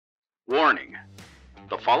Warning.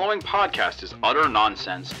 The following podcast is utter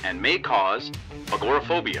nonsense and may cause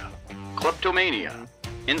agoraphobia, kleptomania,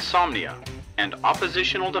 insomnia, and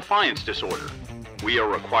oppositional defiance disorder. We are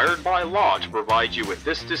required by law to provide you with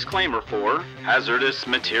this disclaimer for hazardous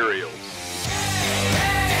materials.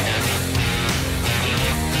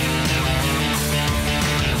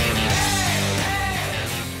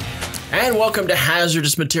 And welcome to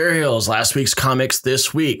Hazardous Materials, last week's comics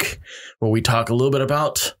this week, where we talk a little bit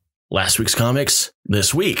about last week's comics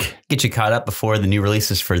this week. Get you caught up before the new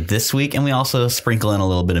releases for this week, and we also sprinkle in a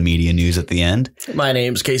little bit of media news at the end. My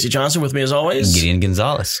name's Casey Johnson, with me as always, Gideon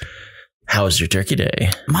Gonzalez. How was your turkey day?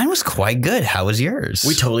 Mine was quite good. How was yours?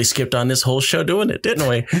 We totally skipped on this whole show doing it, didn't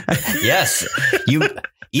we? Yes. You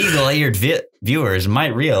eagle-eared viewers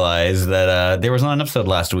might realize that there was not an episode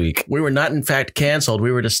last week. We were not, in fact, canceled. We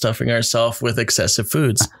were just stuffing ourselves with excessive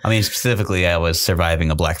foods. I mean, specifically, I was surviving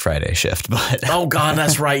a Black Friday shift, but... Oh, God,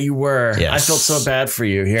 that's right. You were. Yes. I felt so bad for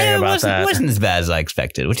you hearing about that. It wasn't as bad as I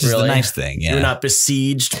expected, which is the nice thing. Yeah. You were not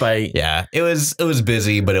besieged by... Yeah, it was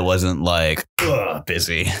busy, but it wasn't like,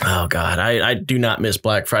 busy. Oh, God, I do not miss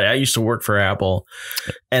Black Friday. I used to work for Apple,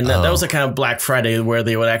 and that was the kind of Black Friday where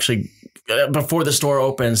they would actually... before the store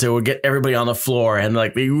opens, they would get everybody on the floor and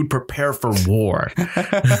like they would prepare for war.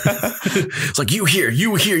 It's like, you here,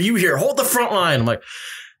 hold the front line. I'm like,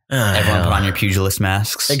 everyone put on your pugilist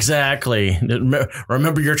masks. Exactly.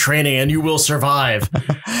 Remember your training and you will survive.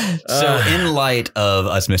 So in light of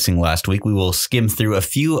us missing last week, we will skim through a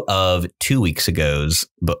few of 2 weeks ago's,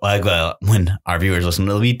 but when our viewers listen,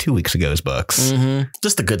 it'll be 2 weeks ago's books. Mm-hmm.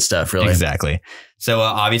 Just the good stuff, really. Exactly. So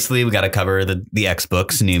obviously we got to cover the X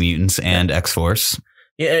books, New Mutants and X-Force.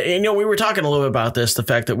 Yeah, we were talking a little bit about this, the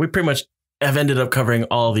fact that we pretty much have ended up covering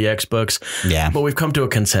all the X books. Yeah. But we've come to a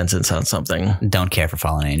consensus on something. Don't care for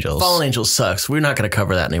Fallen Angels. Fallen Angels sucks. We're not going to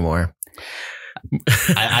cover that anymore.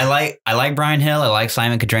 I like Brian Hill. I like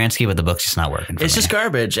Simon Kodransky, but the book's just not working for me. It's just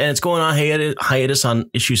garbage, and it's going on hiatus on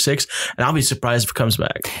issue 6, and I'll be surprised if it comes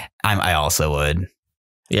back. I also would.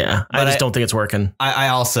 Yeah, but I just don't think it's working. I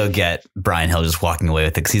also get Brian Hill just walking away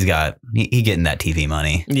with it because he's getting that TV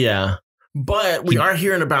money. Yeah. But we are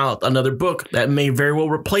hearing about another book that may very well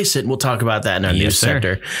replace it. And we'll talk about that in our news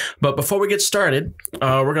sector. But before we get started,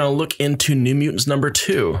 we're going to look into New Mutants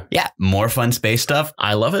 #2. Yeah, more fun space stuff.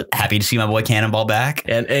 I love it. Happy to see my boy Cannonball back.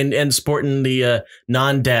 And sporting the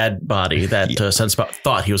non-dad body that Sunspot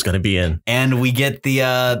thought he was going to be in. And we get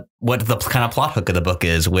the what the kind of plot hook of the book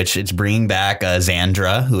is, which it's bringing back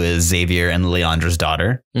Xandra, who is Xavier and Leandra's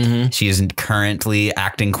daughter. Mm-hmm. She is currently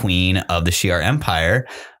acting queen of the Shi'ar Empire,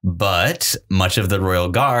 but much of the Royal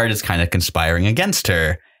Guard is kind of conspiring against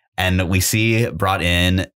her. And we see brought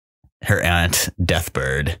in her aunt,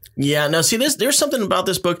 Deathbird. Yeah. Now, see, there's something about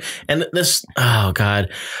this book and this. Oh, God.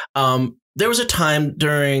 There was a time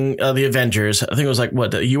during the Avengers, I think it was like,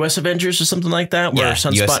 the U.S. Avengers or something like that, where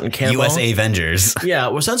Sunspot and Cannonball. USA Avengers. Yeah,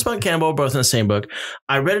 where Sunspot and Cannonball were both in the same book.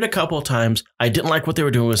 I read it a couple of times. I didn't like what they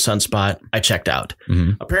were doing with Sunspot. I checked out.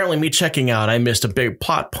 Mm-hmm. Apparently, me checking out, I missed a big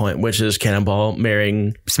plot point, which is Cannonball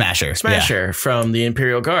marrying Smasher from the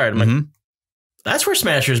Imperial Guard. I'm like, that's where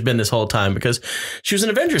Smasher's been this whole time, because she was an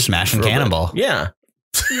Avengers. Smashing Cannonball. Yeah.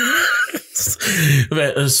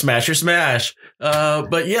 Smasher smash.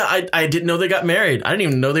 But yeah, I didn't know they got married. I didn't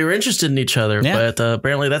even know they were interested in each other. Yeah. But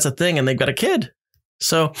apparently that's a thing, and they've got a kid.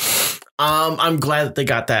 So I'm glad that they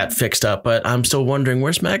got that fixed up. But I'm still wondering,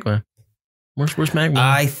 where's Magma? Where's Magma?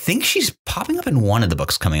 I think she's popping up in one of the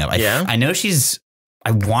books coming up. I know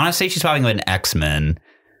I want to say she's popping up in X-Men.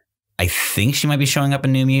 I think she might be showing up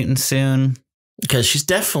in New Mutants soon, because she's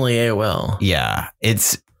definitely AOL. Yeah,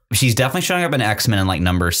 she's definitely showing up in X-Men in like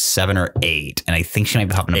number 7 or 8. And I think she might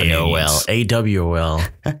be popping up in AOL. AWOL.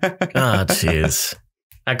 Oh, jeez.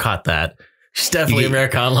 I caught that. She's definitely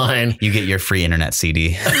America Online. You get your free internet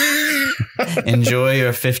CD. Enjoy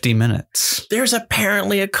your 50 minutes. There's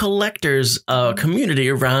apparently a collector's community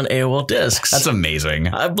around AOL discs. That's amazing.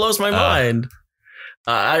 It blows my mind.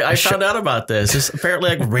 I found out about this. There's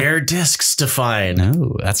apparently like rare discs to find.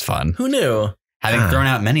 Oh, that's fun. Who knew? Having thrown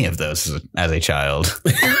out many of those as a child.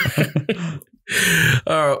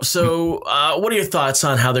 So what are your thoughts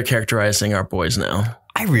on how they're characterizing our boys now?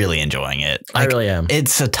 I'm really enjoying it. I really am.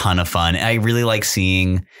 It's a ton of fun. I really like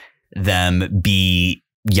seeing them be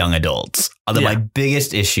young adults. Although my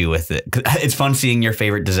biggest issue with it, it's fun seeing your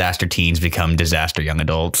favorite disaster teens become disaster young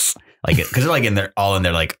adults. Like, because they're like in their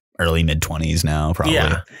like early mid-20s now, probably.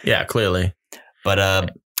 Yeah, clearly.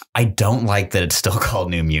 But I don't like that it's still called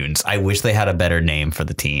New Mutants. I wish they had a better name for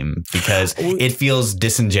the team, because it feels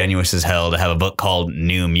disingenuous as hell to have a book called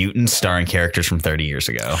New Mutants starring characters from 30 years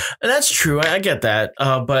ago. And that's true. I get that.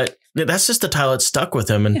 But that's just the title that stuck with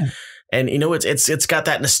him. And And it's got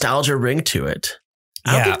that nostalgia ring to it.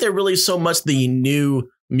 I don't think they're really so much the New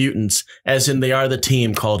Mutants as in they are the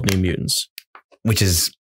team called New Mutants, which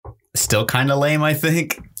is still kind of lame. I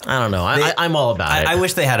think. I don't know. I'm all about it. I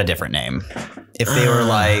wish they had a different name. If they were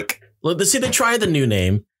like, well, see, they tried the new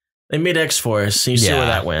name. They made X-Force. And you see where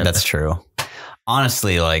that went. That's true.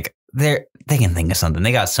 Honestly, like they can think of something.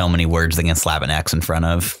 They got so many words they can slap an X in front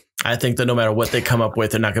of. I think that no matter what they come up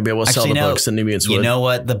with, they're not going to be able to sell the books the New Mutants would. You know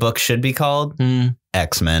what the book should be called?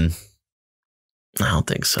 X-Men. I don't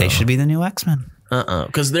think so. They should be the new X-Men.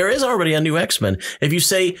 Because there is already a new X-Men. If you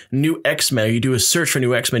say new X-Men, or you do a search for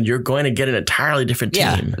new X-Men, you're going to get an entirely different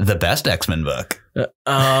team. Yeah, the best X-Men book. That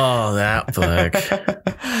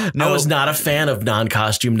book. No, I was not a fan of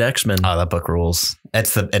non-costumed X-Men. Oh, that book rules.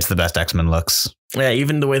 It's the best X-Men looks. Yeah,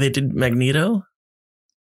 even the way they did Magneto.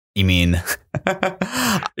 You mean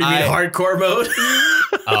hardcore mode?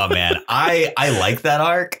 Oh man, I like that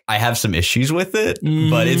arc. I have some issues with it,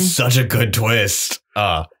 but it's such a good twist.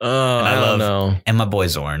 And I love and my boy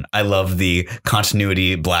Zorn. I love the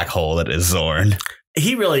continuity black hole that is Zorn.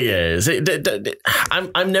 He really is.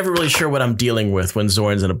 I'm never really sure what I'm dealing with when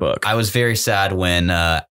Zorn's in a book. I was very sad when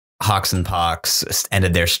Hawks and Pox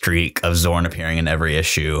ended their streak of Zorn appearing in every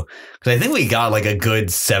issue, because I think we got like a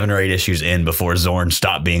good 7 or 8 issues in before Zorn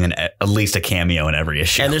stopped being at least a cameo in every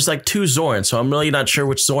issue. And there's like 2 Zorn, so I'm really not sure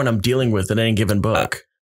which Zorn I'm dealing with in any given book.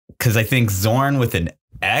 Because I think Zorn with an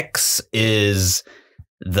X is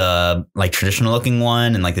the like traditional looking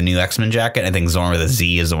one and like the new X-Men jacket. I think Zorn with a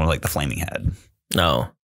Z is the one with like the flaming head.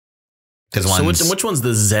 No. So which one's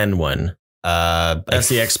the Zen one? That's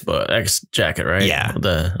the X jacket, right? Yeah.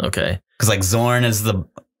 Okay. Because like Zorn is because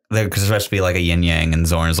it's supposed to be like a yin yang, and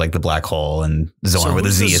Zorn is like the black hole, and Zorn with a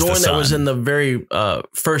Z is the sun. Zorn that was in the very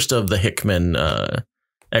first of the Hickman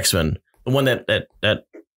X-Men, the one that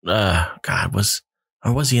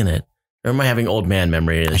was he in it? Or am I having old man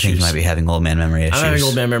memory issues? I think you might be having old man memory issues. I'm having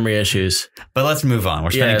old man memory issues. But let's move on.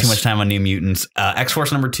 We're spending too much time on New Mutants.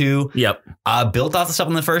 X-Force number 2. Yep. Built off the stuff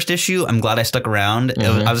in the first issue. I'm glad I stuck around.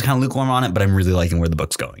 I was kind of lukewarm on it, but I'm really liking where the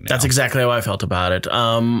book's going now. That's exactly how I felt about it.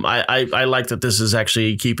 I like that this is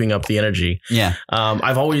actually keeping up the energy. Yeah.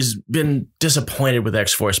 I've always been disappointed with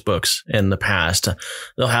X-Force books in the past.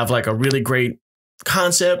 They'll have like a really great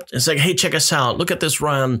concept. It's like, hey, check us out. Look at this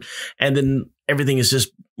run. And then everything is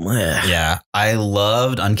just bleh. Yeah. I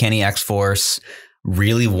loved Uncanny X-Force.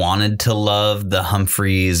 Really wanted to love the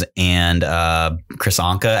Humphreys and Chris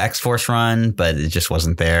Anka X-Force run, but it just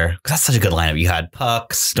wasn't there. Because that's such a good lineup. You had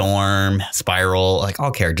Puck, Storm, Spiral, like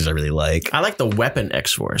all characters I really like. I like the Weapon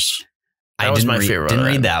X-Force. That was my favorite. Didn't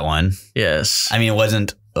read that one. Yes. I mean, it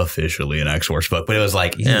wasn't officially an X-Force book, but it was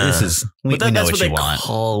like, this is, we know what you want.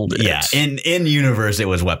 Called it. Yeah. In universe, it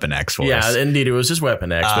was Weapon X-Force. Yeah, indeed. It was just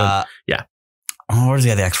Weapon X. Yeah. Oh, what was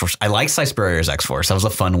the other X-Force? I like Slice Barrier's X-Force. That was a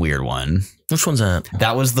fun, weird one. Which one's that?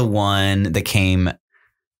 That was the one that came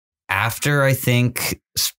after, I think,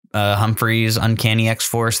 Humphrey's Uncanny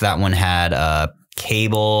X-Force. That one had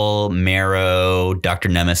Cable, Marrow, Dr.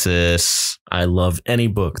 Nemesis. I love any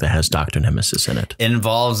book that has Dr. Nemesis in it. It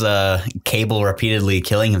involves Cable repeatedly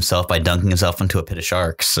killing himself by dunking himself into a pit of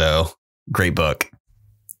sharks. So, great book.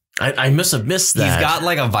 I must have missed that. He's got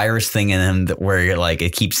like a virus thing in him where like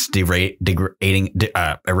it keeps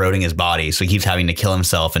eroding his body. So he keeps having to kill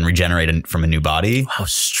himself and regenerate from a new body. How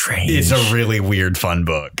strange. It's a really weird, fun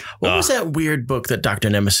book. What was that weird book that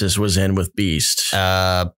Dr. Nemesis was in with Beast?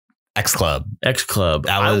 X-Club. X-Club.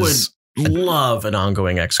 I would love an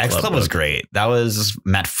ongoing X-Club. X-Club was great. That was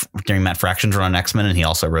during Matt Fraction's run on X-Men, and he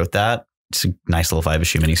also wrote that. It's a nice little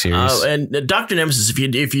 5-issue miniseries. And Dr. Nemesis,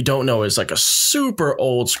 if you don't know, is like a super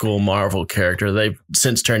old school Marvel character. They've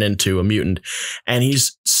since turned into a mutant, and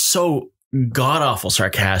he's so god awful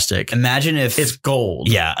sarcastic. Imagine if it's gold.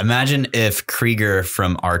 Yeah, imagine if Krieger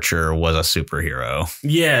from Archer was a superhero.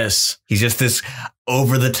 Yes, he's just this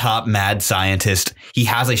over the top mad scientist. He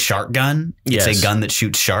has a shark gun. It's a gun that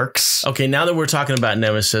shoots sharks. Okay, now that we're talking about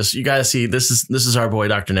Nemesis, you guys see this is our boy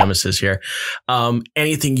Dr. Nemesis here.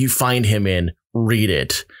 Anything you find him in, read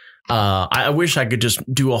it. I wish I could just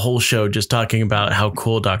do a whole show just talking about how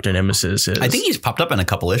cool Dr. Nemesis is. I think he's popped up in a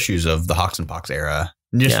couple issues of the Hawks and Pox era.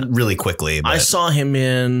 Just really quickly. But. I saw him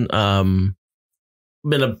in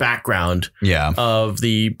a background of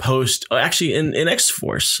the post, actually in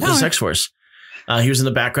X-Force. This X-Force. He was in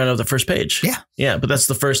the background of the first page. Yeah. Yeah, but that's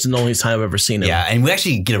the first and only time I've ever seen him. Yeah, and we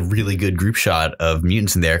actually get a really good group shot of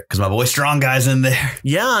mutants in there because my boy Strong Guy's in there.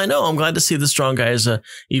 Yeah, I know. I'm glad to see the Strong Guys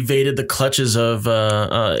evaded the clutches of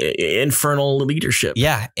infernal leadership.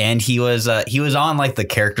 Yeah, and he was on like the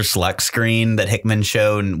character select screen that Hickman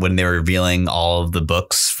showed when they were revealing all of the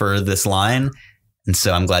books for this line. And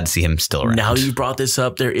so I'm glad to see him still around. Now you brought this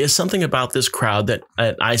up, there is something about this crowd that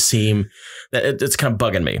I seem that it's kind of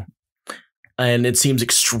bugging me. And it seems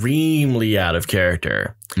extremely out of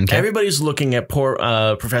character. Okay. Everybody's looking at poor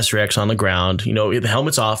Professor X on the ground. You know, the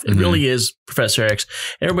helmet's off. It really is Professor X.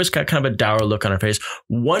 Everybody's got kind of a dour look on her face.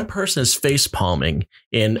 One person is face palming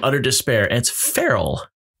in utter despair, and it's Farrell.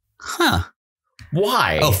 Huh.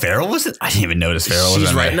 Why? Oh, Farrell was it? I didn't even notice Farrell was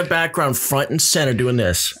She's right in the background, front and center, doing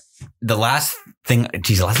this. The last thing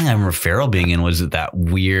I remember Farrell being in was that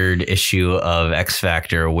weird issue of X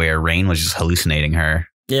Factor where Rain was just hallucinating her.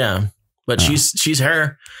 Yeah. But she's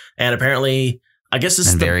her, and apparently, I guess this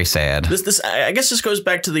is very sad. I guess this goes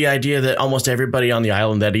back to the idea that almost everybody on the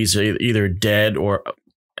island that is either dead or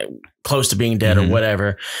close to being dead or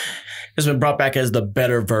whatever has been brought back as the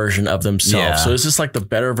better version of themselves. Yeah. So is this like the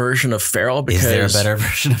better version of Farrell? Because, is there a better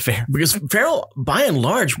version of Farrell? Because Farrell, by and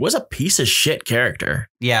large, was a piece of shit character.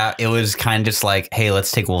 Yeah, it was kind of just like, hey,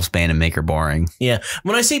 let's take Wolfsbane and make her boring. Yeah,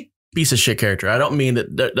 when I say piece of shit character, I don't mean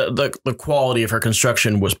that the quality of her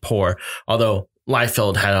construction was poor, although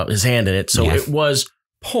Liefeld had his hand in it, so it was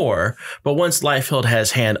poor. But once Liefeld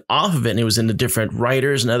has his hand off of it and it was in the different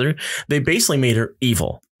writers and they basically made her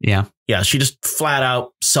evil. Yeah. Yeah, she just flat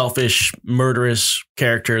out selfish, murderous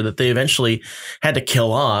character that they eventually had to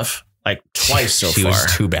kill off like twice so far. She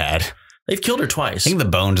was too bad. They've killed her twice. I think the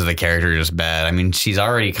bones of the character are just bad. I mean, she's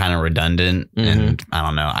already kind of redundant, and I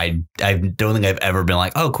don't know. I don't think I've ever been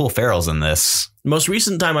like, oh, cool, Farrell's in this. Most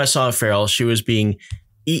recent time I saw Farrell, she was being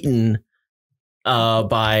eaten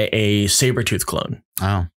by a Sabretooth clone.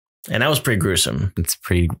 Oh. And that was pretty gruesome. It's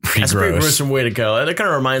pretty gross. A pretty gruesome way to go. That kind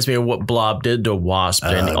of reminds me of what Blob did to Wasp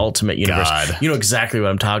in the Ultimate Universe. God. You know exactly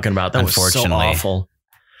what I'm talking about. That was so awful.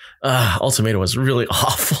 Ultimate was really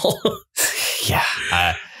awful.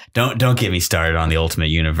 Yeah. Don't get me started on the Ultimate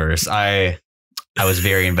Universe. I was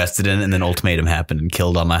very invested in it, and then Ultimatum happened and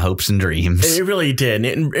killed all my hopes and dreams. It really did,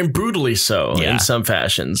 and brutally so in some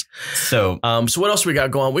fashions. So what else we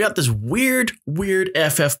got going? We got this weird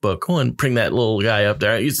FF book. Go and bring that little guy up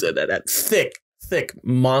there. You said that thick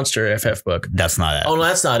monster FF book. That's not it. Oh, no,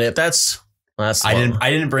 that's not it.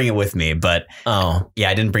 I didn't bring it with me, but I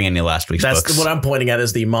didn't bring any last week's books. That's what I'm pointing at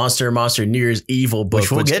is the Monster New Year's Evil book,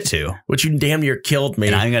 which we'll get to. Which you damn near killed me.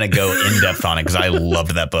 And I'm going to go in depth on it because I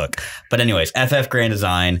loved that book. But anyways, FF Grand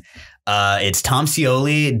Design. It's Tom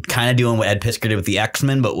Scioli kind of doing what Ed Piskor did with the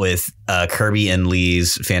X-Men, but with Kirby and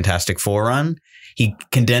Lee's Fantastic Four run. He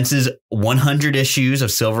condenses 100 issues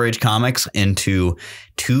of Silver Age comics into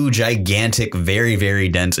 2 gigantic, very, very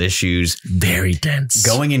dense issues. Very dense.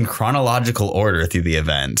 Going in chronological order through the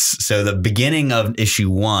events. So the beginning of issue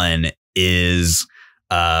 1 is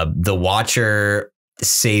the Watcher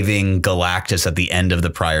saving Galactus at the end of the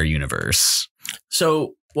prior universe.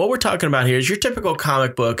 So what we're talking about here is your typical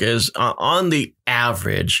comic book is on the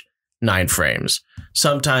average 9 frames.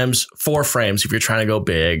 Sometimes 4 frames if you're trying to go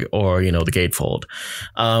big, or, you know, the gatefold.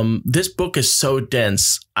 This book is so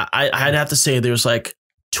dense. I'd have to say there's like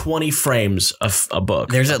 20 frames of a book.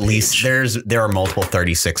 There's at least there are multiple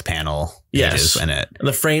 36 panel pages in it.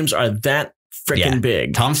 The frames are that freaking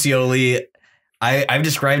big. Tom Scioli, I've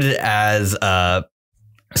described it as a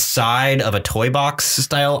side of a toy box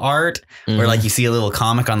style art, where like you see a little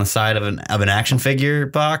comic on the side of an action figure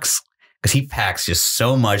box. Because he packs just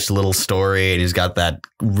so much little story, and he's got that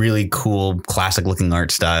really cool classic looking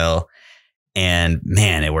art style. And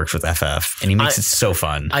man, it works with FF, and he makes it so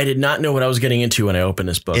fun. I did not know what I was getting into when I opened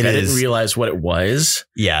this book. I didn't realize what it was.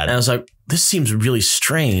 Yeah. And I was like, this seems really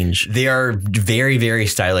strange. They are very, very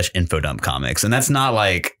stylish info dump comics. And that's not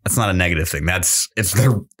a negative thing. It's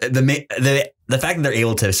the fact that they're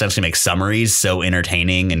able to essentially make summaries so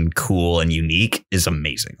entertaining and cool and unique is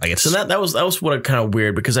amazing. Like so that was what kind of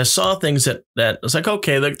weird, because I saw things that was like,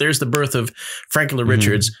 okay, look, there's the birth of Franklin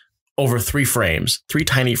Richards over 3 frames. 3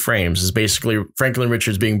 tiny frames is basically Franklin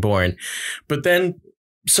Richards being born. But then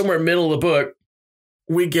somewhere in the middle of the book,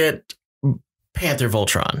 we get Panther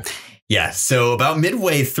Voltron. Yeah. So about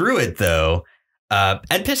midway through it, though,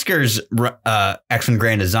 Ed Piskor's X-Men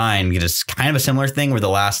Grand Design is kind of a similar thing, where the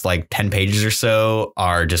last like 10 pages or so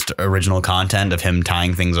are just original content of him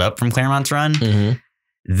tying things up from Claremont's run.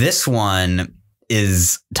 This one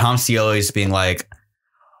is Tom Scioli's being like,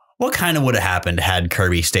 what kind of would have happened had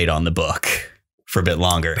Kirby stayed on the book for a bit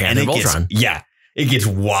longer? Panther Voltron. It gets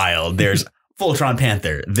wild. There's Voltron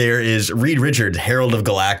Panther. There is Reed Richards, Herald of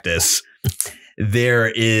Galactus. There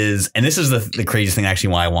is, and this is the craziest thing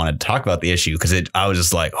actually why I wanted to talk about the issue, because I was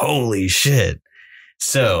just like, holy shit.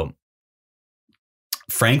 So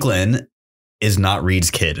Franklin is not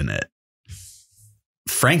Reed's kid in it.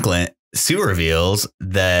 Sue reveals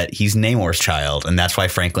that he's Namor's child, and that's why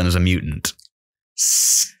Franklin is a mutant.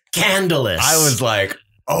 scandalous. I was like,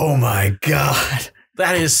 oh my God.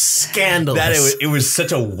 That is scandalous. It was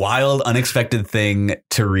such a wild, unexpected thing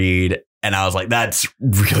to read. And I was like, that's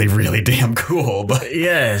really, really damn cool. But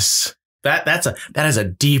yes, that is a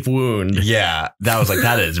deep wound. Yeah, that was like,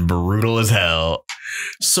 that is brutal as hell.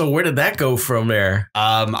 So where did that go from there?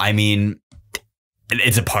 I mean,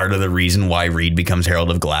 it's a part of the reason why Reed becomes Herald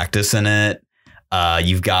of Galactus in it.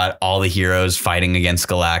 You've got all the heroes fighting against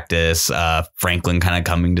Galactus. Franklin kind of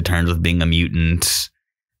coming to terms with being a mutant.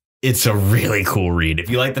 It's a really cool read.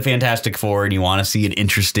 If you like the Fantastic Four and you want to see an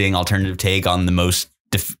interesting alternative take on the most,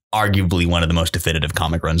 arguably one of the most definitive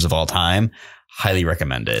comic runs of all time, highly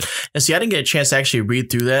recommend it. And see, I didn't get a chance to actually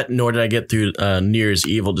read through that, nor did I get through Near's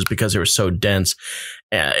Evil just because they were so dense.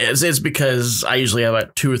 It's because I usually have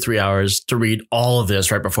like 2 or 3 hours to read all of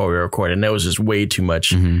this right before we record, and that was just way too much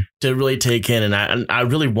to really take in. And I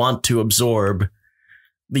really want to absorb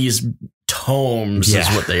these tomes is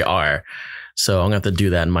what they are. So I'm going to have to do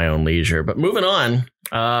that in my own leisure. But moving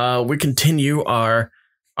on, we continue our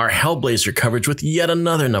Hellblazer coverage with yet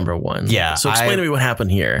another #1. Yeah. So explain to me what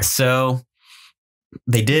happened here. So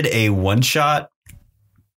they did a one-shot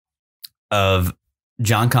of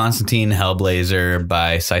John Constantine Hellblazer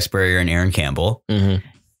by Cy Spurrier and Aaron Campbell.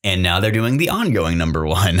 And now they're doing the ongoing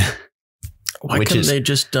 #1. Why couldn't they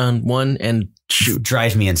just done one and shoot?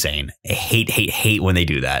 Drives me insane. I hate when they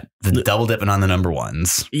do that. The double dipping on the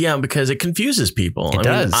 #1s. Yeah, because it confuses people. It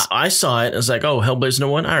does. I saw it. It's like, oh, Hellblazer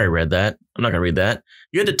 #1. I already read that. I'm not going to read that.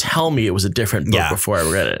 You had to tell me it was a different book before I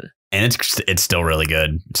read it. And it's still really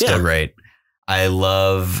good. It's still great. I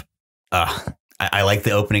love... I like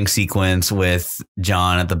the opening sequence with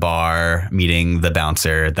John at the bar meeting the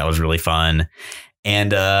bouncer. That was really fun.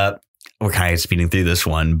 And we're kind of speeding through this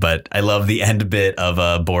one, but I love the end bit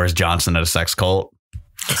of Boris Johnson at a sex cult.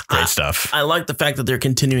 Great stuff. I like the fact that they're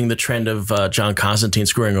continuing the trend of John Constantine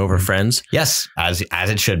screwing over friends. Yes, as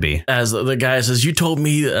it should be. As the guy says, you told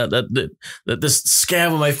me that this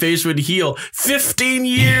scab on my face would heal 15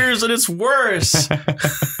 years and it's worse.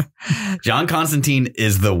 John Constantine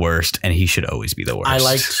is the worst, and he should always be the worst.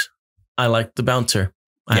 I liked the bouncer.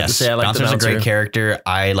 I have to say, I like the bouncer. Bouncer's a great character.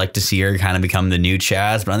 I like to see her kind of become the new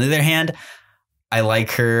Chaz, but on the other hand, I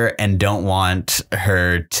like her and don't want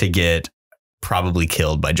her to get probably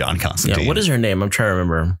killed by John Constantine. Yeah, what is her name? I'm trying to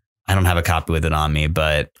remember. I don't have a copy with it on me,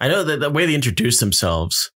 but I know that the way they introduce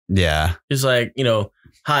themselves. Yeah. It's like,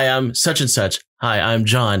 hi, I'm such and such. Hi, I'm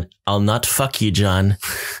John. I'll not fuck you, John.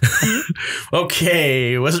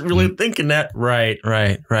 Okay. Wasn't really thinking that. Right.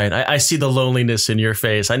 I see the loneliness in your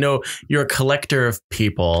face. I know you're a collector of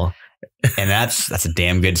people. And that's a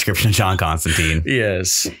damn good description of John Constantine.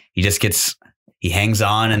 Yes. He hangs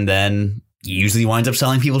on and then he usually winds up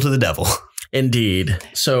selling people to the devil. Indeed.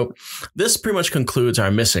 So this pretty much concludes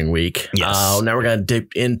our missing week. Yes. Now we're going to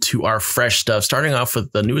dip into our fresh stuff, starting off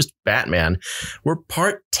with the newest Batman. We're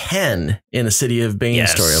part 10 in the City of Bane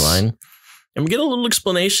storyline. And we get a little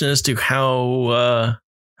explanation as to how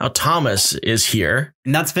Thomas is here.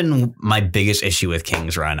 And that's been my biggest issue with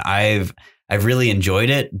King's Run. I've really enjoyed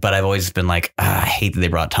it, but I've always been like, I hate that they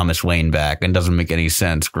brought Thomas Wayne back. It doesn't make any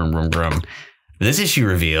sense. Grum, grum, grum. This issue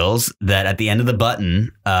reveals that at the end of the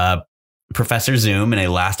button, Professor Zoom, in a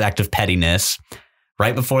last act of pettiness,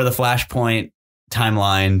 right before the Flashpoint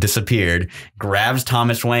timeline disappeared, grabs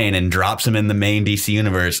Thomas Wayne and drops him in the main DC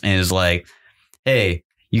universe and is like, hey,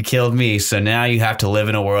 you killed me, so now you have to live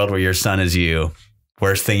in a world where your son is you.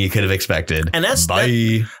 Worst thing you could have expected. And that's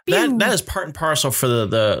bye. That is part and parcel for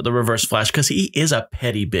the Reverse Flash, because he is a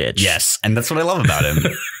petty bitch. Yes, and that's what I love about him.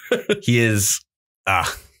 He is a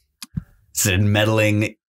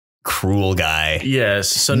meddling, cruel guy. Yes.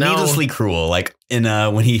 So now needlessly cruel. Like in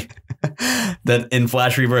in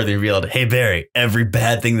Flash Rebirth, he revealed, hey Barry, every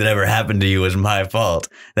bad thing that ever happened to you was my fault.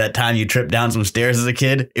 That time you tripped down some stairs as a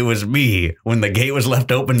kid, it was me. When the gate was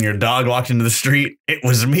left open and your dog walked into the street, it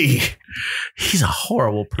was me. He's a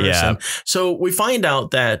horrible person. Yeah. So we find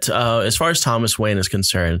out that as far as Thomas Wayne is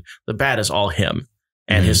concerned, the Bat is all him.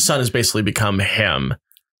 And his son has basically become him.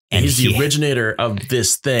 And he's the originator of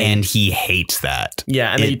this thing. And he hates that.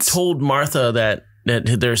 Yeah. And he told Martha that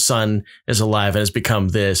their son is alive and has become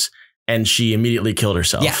this. And she immediately killed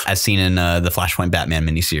herself. Yeah. As seen in the Flashpoint Batman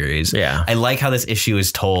miniseries. Yeah. I like how this issue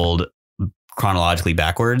is told chronologically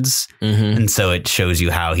backwards. And so it shows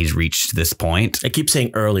you how he's reached this point. I keep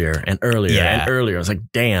saying earlier and earlier and earlier. I was like,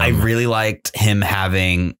 damn. I really liked him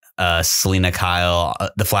having Selena Kyle,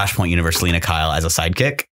 the Flashpoint universe, Selena Kyle as a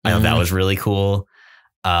sidekick. I thought that was really cool.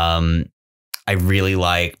 I really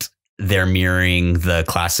liked their mirroring the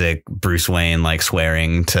classic Bruce Wayne, like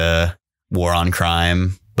swearing to war on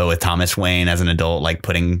crime, but with Thomas Wayne as an adult, like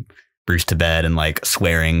putting Bruce to bed and like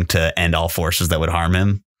swearing to end all forces that would harm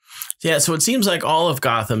him. Yeah, so it seems like all of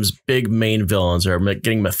Gotham's big main villains are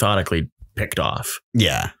getting methodically picked off.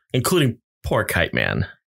 Yeah. Including poor Kite Man.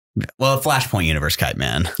 Well, Flashpoint universe Kite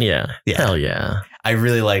Man. Yeah. Hell yeah. I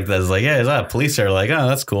really like that. It's like, yeah, police are like, oh,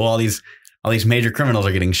 that's cool. All these major criminals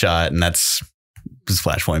are getting shot. And that's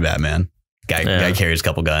Flashpoint Batman. Guy carries a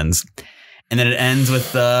couple guns. And then it ends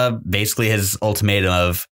with basically his ultimatum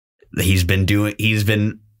of he's been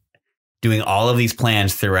doing all of these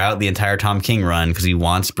plans throughout the entire Tom King run because he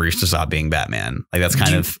wants Bruce to stop being Batman. Like that's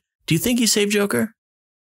kind of. Do you think he saved Joker?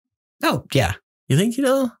 Oh, yeah. You think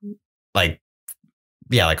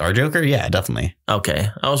like our Joker? Yeah, definitely. Okay.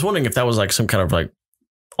 I was wondering if that was like some kind of like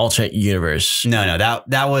alternate universe. No,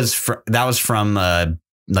 that was from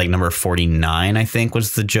like number 49, I think,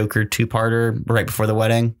 was the Joker 2-parter right before the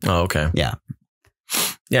wedding. Oh, okay. Yeah.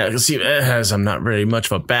 Yeah, see, as I'm not very much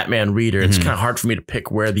of a Batman reader, it's kind of hard for me to pick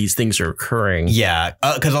where these things are occurring. Yeah,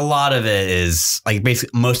 because a lot of it is like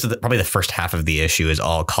basically probably the first half of the issue is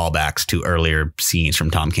all callbacks to earlier scenes from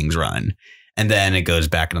Tom King's run. And then it goes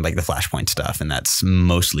back into like the Flashpoint stuff. And that's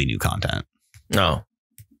mostly new content. Oh,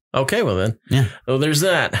 okay. Well, then. Yeah. Well, there's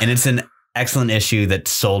that. And it's an excellent issue that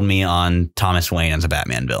sold me on Thomas Wayne as a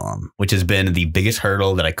Batman villain, which has been the biggest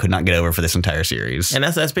hurdle that I could not get over for this entire series. And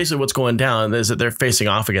that's basically what's going down is that they're facing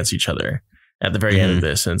off against each other at the very end of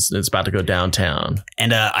this. And it's about to go downtown.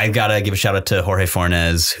 And I've got to give a shout out to Jorge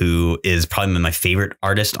Fornes, who is probably my favorite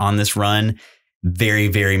artist on this run. Very,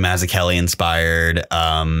 very Mazzucchelli inspired.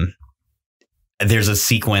 There's a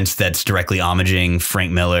sequence that's directly homaging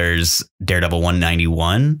Frank Miller's Daredevil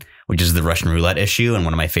 191, which is the Russian roulette issue and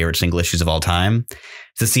one of my favorite single issues of all time.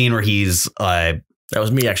 It's a scene where he's that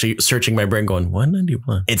was me actually searching my brain going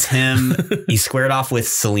 191. It's him. He squared off with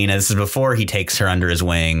Selina. This is before he takes her under his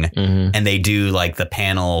wing. And they do like the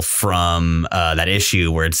panel from that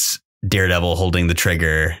issue where it's Daredevil holding the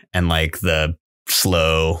trigger and like the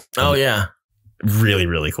slow. Oh, yeah. Really,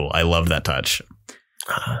 really cool. I love that touch.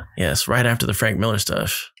 Yes, right after the Frank Miller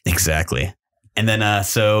stuff. Exactly. And then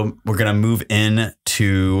so we're going to move in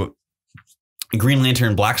to Green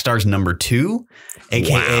Lantern Black Stars #2,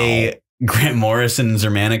 a.k.a. Grant Morrison and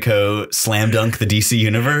Xermanico slam dunk the DC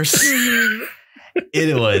universe.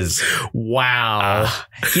 It was wow.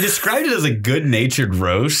 He described it as a good natured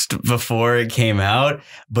roast before it came out,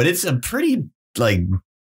 but it's a pretty like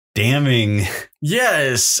damning.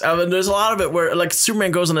 Yes. I mean, there's a lot of it where like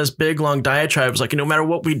Superman goes on this big long diatribe. It's like, no matter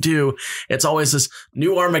what we do, it's always this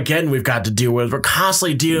new Armageddon we've got to deal with. We're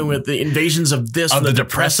constantly dealing with the invasions of this from the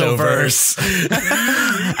Depressoverse.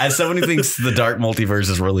 As someone who thinks the dark multiverse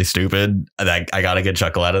is really stupid, I got a good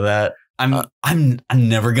chuckle out of that. I'm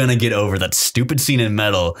never going to get over that stupid scene in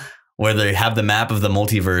Metal where they have the map of the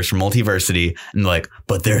multiverse from Multiversity and like,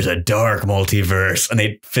 but there's a dark multiverse, and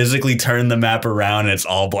they physically turn the map around and it's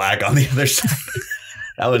all black on the other side.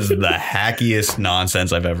 That was the hackiest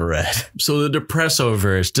nonsense I've ever read. So the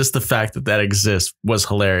Depressoverse, just the fact that exists was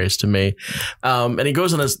hilarious to me. And he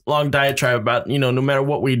goes on this long diatribe about, no matter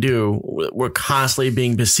what we do, we're constantly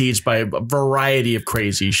being besieged by a variety of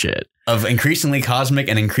crazy shit. Of increasingly cosmic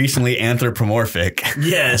and increasingly anthropomorphic.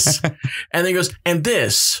 Yes. And then he goes, and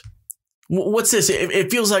this. What's this? It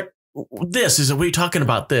feels like this is, what are you talking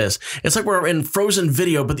about this? It's like we're in frozen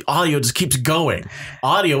video, but the audio just keeps going.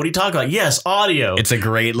 Audio, what are you talking about? Yes, audio. It's a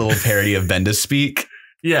great little parody of Bendis speak.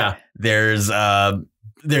 Yeah. There's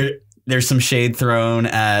some shade thrown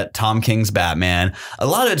at Tom King's Batman. A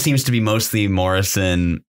lot of it seems to be mostly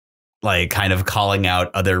Morrison, like kind of calling out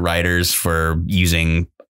other writers for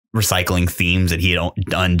recycling themes that he had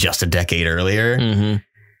done just a decade earlier.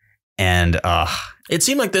 And it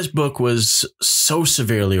seemed like this book was so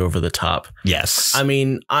severely over the top. Yes. I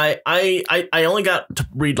mean, I only got to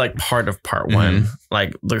read like part of part one,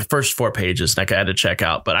 like the first 4 pages, and I had to check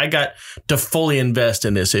out. But I got to fully invest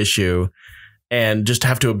in this issue and just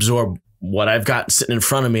have to absorb what I've got sitting in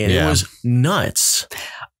front of me. And it was nuts.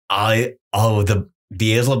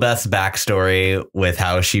 The Elizabeth's backstory with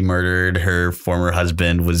how she murdered her former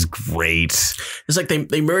husband was great. It's like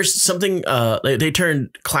they merged something. They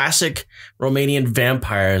turned classic Romanian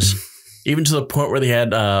vampires, even to the point where they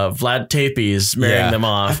had Vlad Tepes marrying them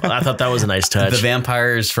off. I thought that was a nice touch. The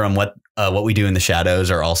vampires from What We Do in the Shadows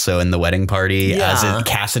are also in the wedding party. As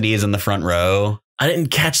Cassidy is in the front row. I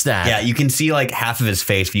didn't catch that. Yeah, you can see like half of his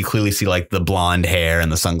face, but you clearly see like the blonde hair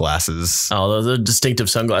and the sunglasses. Oh, those are distinctive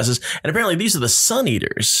sunglasses. And apparently these are the Sun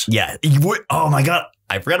Eaters. Yeah. Oh my God.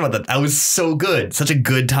 I forgot about that. That was so good. Such a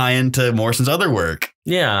good tie-in to Morrison's other work.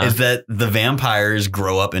 Yeah. Is that the vampires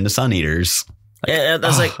grow up into Sun Eaters. And I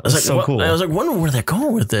was like, so cool. I was like, wondering where they're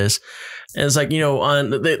going with this. And it's like, on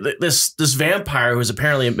this vampire who's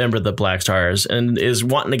apparently a member of the Black Stars and is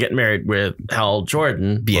wanting to get married with Hal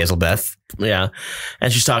Jordan. Beelzebeth. Yeah.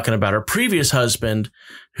 And she's talking about her previous husband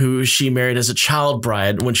who she married as a child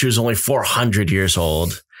bride when she was only 400 years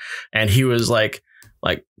old. And he was like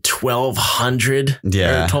 1,200,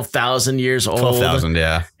 12,000 years old. 12,000,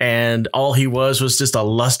 yeah. And all he was just a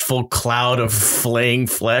lustful cloud of flaying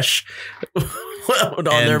flesh on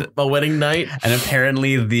their wedding night. And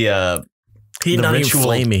apparently the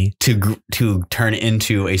ritual to turn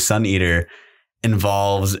into a Sun Eater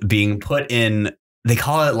involves being put in. They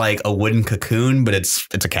call it like a wooden cocoon, but it's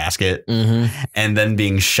a casket, and then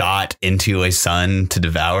being shot into a sun to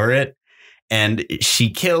devour it. And she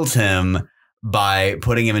kills him by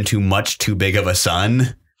putting him into much too big of a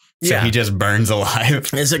sun. So he just burns alive.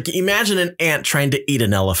 It's like, imagine an ant trying to eat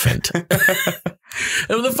an elephant. And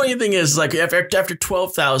the funny thing is, like, after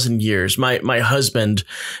 12,000 years, my husband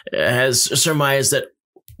has surmised that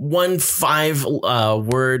one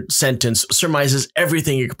 5-word sentence surmises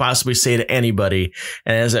everything you could possibly say to anybody.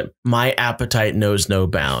 And is that my appetite knows no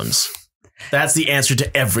bounds. That's the answer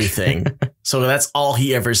to everything. So that's all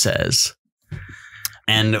he ever says.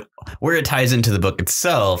 And where it ties into the book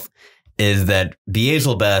itself is that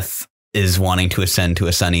Beelzebeth is wanting to ascend to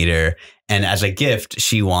a Sun Eater. And as a gift,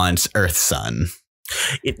 she wants Earth Sun.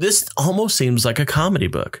 This almost seems like a comedy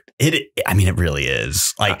book. It really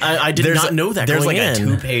is. Like I did not know that. There's like a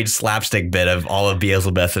 2-page slapstick bit of all of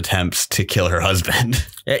Beelzebeth's attempts to kill her husband.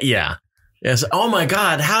 Yeah. Yes. Oh my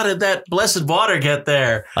God! How did that blessed water get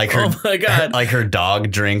there? Oh my God! Like her dog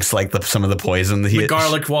drinks like some of the poison. The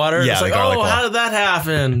garlic water. Yeah. It's like, garlic water. How did that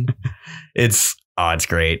happen? It's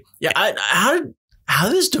great. Yeah. How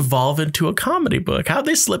did this devolve into a comedy book? How did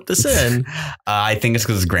they slip this in? I think it's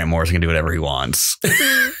because Grant Morrison can do whatever he wants.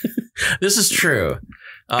 This is true.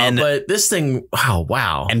 But this thing,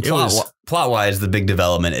 wow. And plot-wise, the big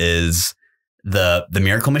development is the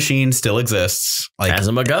Miracle Machine still exists. Like, as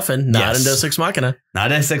a MacGuffin, not in Deus Ex Machina.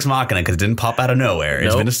 Not in Deus Ex Machina, because it didn't pop out of nowhere.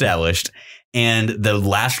 It's been established. And the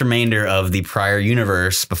last remainder of the prior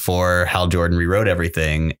universe before Hal Jordan rewrote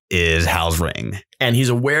everything is Hal's ring. And he's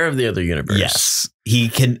aware of the other universe. Yes. He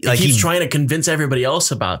can. Like, he's trying to convince everybody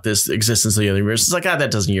else about this existence of the other universe. It's like,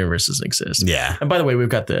 that universe doesn't exist. Yeah. And by the way, we've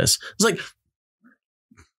got this. It's like,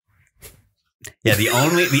 yeah, the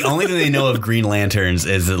only thing they know of Green Lanterns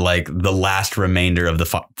is that, like, the last remainder of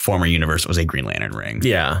the former universe was a Green Lantern ring.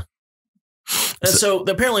 Yeah. And so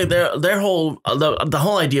apparently their whole the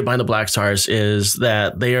whole idea behind the Black Stars is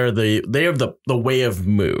that they are the way of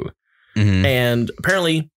Mu. And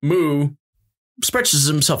apparently Mu stretches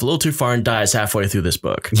himself a little too far and dies halfway through this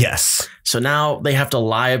book. Yes. So now they have to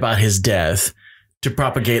lie about his death to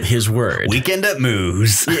propagate his word. Weekend at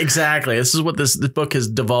Moo's. Exactly. This is what this book has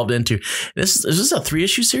devolved into. Is this a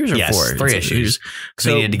 3-issue series or 4? Yes, 3 issues.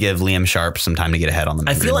 So we needed to give Liam Sharp some time to get ahead on the.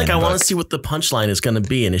 I feel like I want to see what the punchline is going to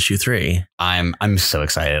be in issue 3. I'm so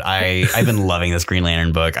excited. I've been loving this Green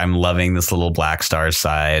Lantern book. I'm loving this little Black Stars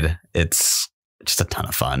side. It's just a ton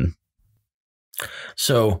of fun.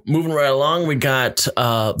 So moving right along, we got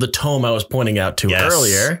the tome I was pointing out to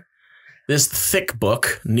earlier. This thick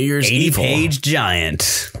book, New Year's Evil. 80-page giant.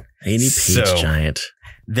 80-page giant.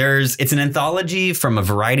 It's an anthology from a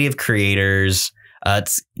variety of creators.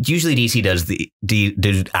 Usually DC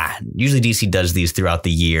does these throughout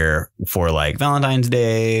the year for like Valentine's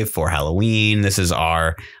Day, for Halloween. This is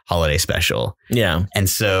our holiday special. Yeah. And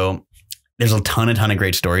so there's a ton of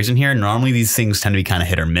great stories in here. Normally these things tend to be kind of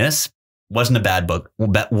hit or miss. Wasn't a bad book.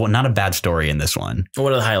 Well, not a bad story in this one.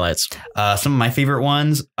 What are the highlights? Some of my favorite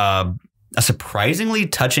ones. A surprisingly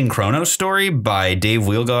touching Chronos story by Dave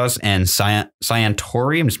Wielgosz and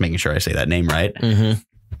Sciantori. I'm just making sure I say that name right.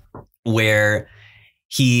 Where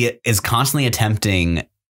he is constantly attempting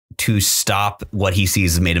to stop what he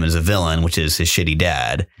sees made him as a villain, which is his shitty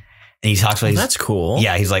dad. And he talks about that's cool.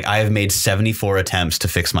 Yeah, he's like, I have made 74 attempts to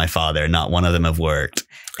fix my father. Not one of them have worked.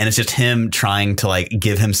 And it's just him trying to like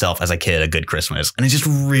give himself as a kid a good Christmas. And it's just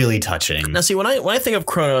really touching. Now, see, when I think of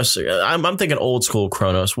Chronos, I'm thinking old school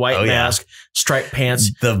Chronos, white mask, striped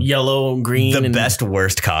pants, the yellow, green. The best,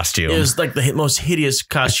 worst costume. It was like the most hideous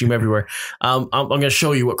costume everywhere. I'm going to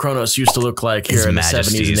show you what Chronos used to look like here in the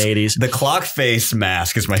 70s and 80s. The clock face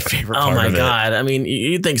mask is my favorite part of it. Oh my God. I mean,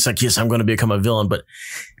 you think it's like, yes, I'm going to become a villain, but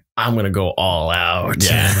I'm going to go all out.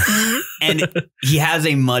 Yeah. And he has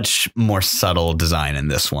a much more subtle design in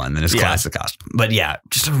this one than his classic costume. But yeah,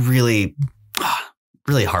 just a really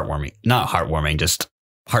heartwarming, not heartwarming, just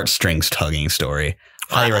heartstrings tugging story.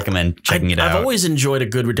 Highly recommend checking it out. I've always enjoyed a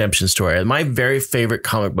good redemption story. My very favorite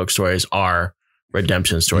comic book stories are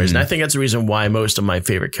redemption stories. And I think that's the reason why most of my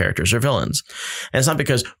favorite characters are villains. And it's not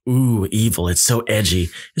because, ooh, evil, it's so edgy.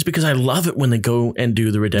 It's because I love it when they go and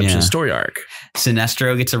do the redemption story arc.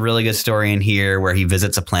 Sinestro gets a really good story in here where he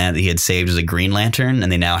visits a planet that he had saved as a Green Lantern,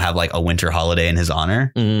 and they now have like a winter holiday in his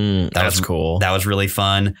honor. That's cool. That was really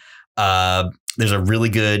fun. There's a really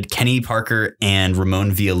good Kenny Porter, and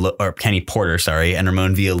Ramon Villalobos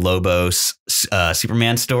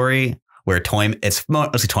Superman story where it's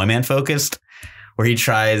mostly Toyman focused, where he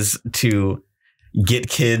tries to get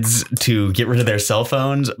kids to get rid of their cell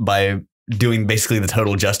phones by doing basically the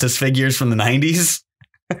Total Justice figures from the 90s.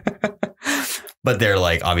 But they're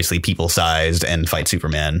like obviously people sized and fight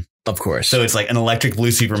Superman. Of course. So it's like an electric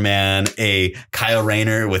blue Superman, a Kyle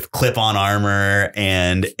Rayner with clip-on armor,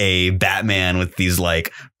 and a Batman with these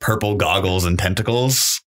like purple goggles and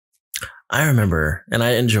tentacles. I remember, and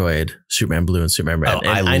I enjoyed Superman Blue and Superman Red. Oh,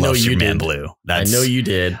 and I love Superman Blue. I know you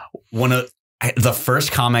did. One of the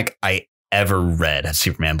first comic I ever read had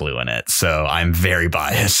Superman Blue in it, so I'm very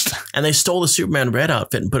biased. And they stole the Superman Red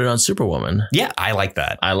outfit and put it on Superwoman. Yeah, I like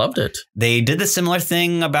that. I loved it. They did the similar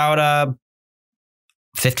thing about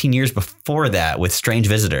 15 years before that with Strange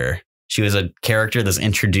Visitor. She was a character that's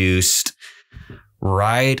introduced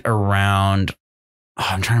right around,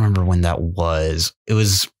 I'm trying to remember when that was. It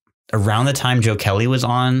was around the time Joe Kelly was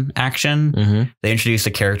on Action. They introduced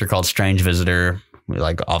a character called Strange Visitor,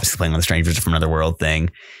 like obviously playing on the Strange Visitor from Another World thing.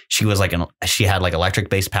 She was like she had like electric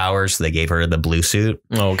based powers, so they gave her the blue suit.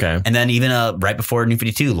 Oh, okay. And then even right before New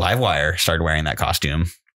 52, Livewire started wearing that costume.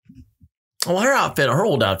 Well, her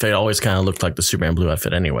old outfit always kind of looked like the Superman Blue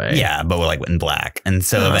outfit anyway. Yeah, but like in black. And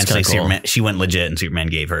so eventually Superman, she went legit, and Superman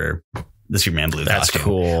gave her the Superman Blue costume. That's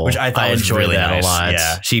cool. Which I thought was really nice. A lot.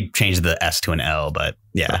 Yeah, she changed the S to an L, but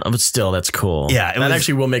yeah. But still, that's cool. Yeah, that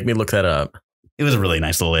actually will make me look that up. It was a really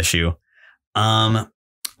nice little issue.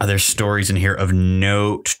 Other stories in here of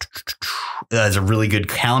note. There's a really good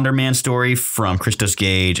Calendar Man story from Christos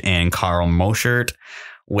Gage and Carl Moschert,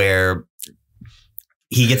 where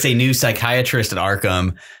he gets a new psychiatrist at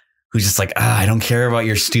Arkham who's just like, I don't care about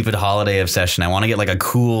your stupid holiday obsession. I want to get like a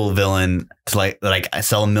cool villain to like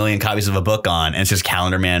sell 1 million copies of a book on. And it's just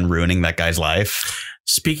Calendar Man ruining that guy's life.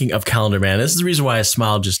 Speaking of Calendar Man, this is the reason why I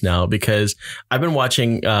smiled just now, because I've been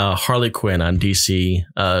watching Harley Quinn on DC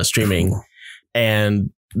streaming. And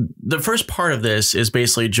the first part of this is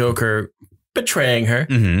basically Joker betraying her,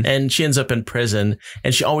 and she ends up in prison,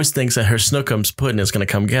 and she always thinks that her Snookums pudding is going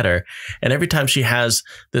to come get her. And every time she has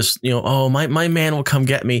this, oh, my man will come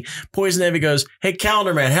get me, Poison Ivy goes, hey,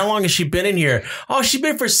 Calendar Man, how long has she been in here? Oh, she's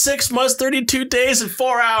been for 6 months, 32 days, and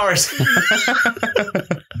 4 hours.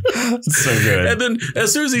 It's so good. And then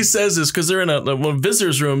as soon as he says this, because they're in a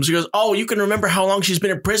visitor's room, she goes, oh, you can remember how long she's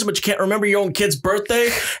been in prison, but you can't remember your own kid's birthday?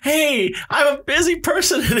 Hey, I'm a busy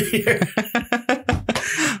person in here.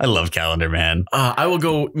 I love Calendar Man. I will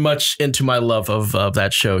go much into my love of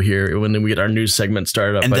that show here when we get our news segment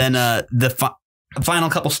started up. And then the final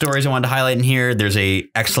couple stories I wanted to highlight in here. There's a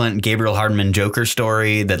excellent Gabriel Hardman Joker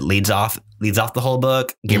story that leads off the whole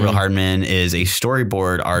book. Gabriel Hardman is a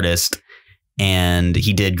storyboard artist, and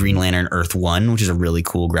he did Green Lantern Earth 1, which is a really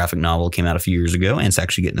cool graphic novel. Came out a few years ago, and it's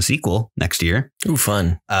actually getting a sequel next year. Ooh,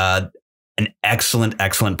 fun. An excellent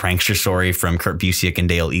prankster story from Kurt Busiek and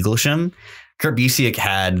Dale Eaglesham. Kurt Busiek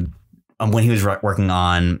had, when he was working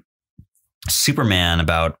on Superman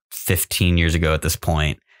about 15 years ago at this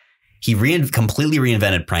point, he completely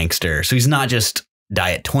reinvented prankster. So he's not just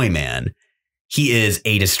Diet Toy Man. He is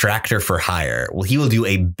a distractor for hire. Well, he will do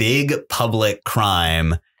a big public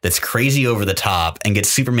crime that's crazy over the top and get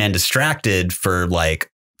Superman distracted for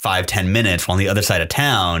like 5-10 minutes, while on the other side of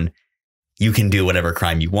town, you can do whatever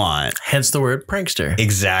crime you want. Hence the word prankster.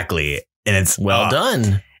 Exactly. And it's well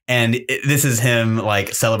done. And this is him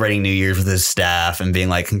like celebrating New Year's with his staff and being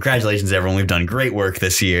like, congratulations, everyone. We've done great work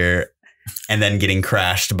this year. And then getting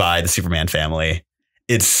crashed by the Superman family.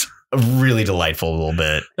 It's a really delightful little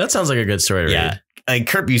bit. That sounds like a good story to read. Like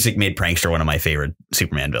Kurt Busiek made Prankster one of my favorite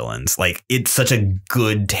Superman villains. Like, it's such a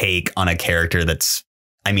good take on a character that's,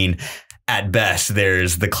 I mean, at best,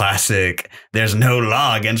 there's the classic, there's no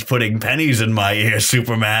law against putting pennies in my ear,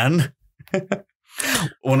 Superman.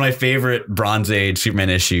 One of my favorite Bronze Age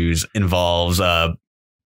Superman issues involves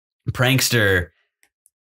Prankster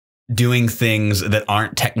doing things that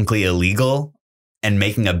aren't technically illegal and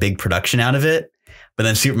making a big production out of it. But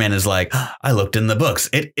then Superman is like, I looked in the books.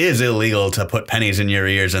 It is illegal to put pennies in your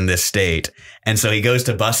ears in this state. And so he goes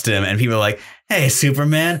to bust him, and people are like, hey,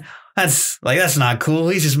 Superman, that's not cool.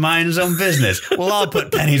 He's just minding his own business. We'll all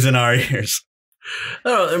put pennies in our ears.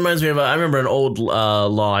 Oh, it reminds me of, I remember an old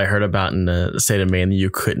law I heard about in the state of Maine that you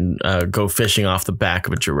couldn't go fishing off the back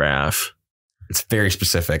of a giraffe. It's very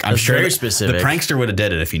specific. I'm It's sure very the specific. prankster would have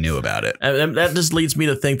did it if he knew about it. And that just leads me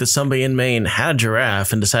to think that somebody in Maine had a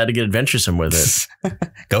giraffe and decided to get adventuresome with it.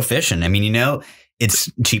 Go fishing. I mean, it's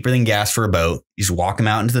cheaper than gas for a boat. You just walk him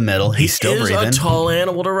out into the middle. He's still breathing. He's a tall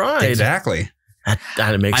animal to ride. Exactly.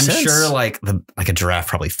 That makes sense. I'm sure like a giraffe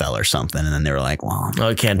probably fell or something. And then they were like, well,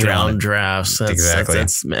 you can't drown giraffes.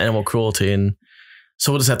 That's animal cruelty. And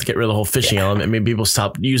so we'll just have to get rid of the whole fishing element. Maybe people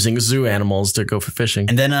stop using zoo animals to go for fishing.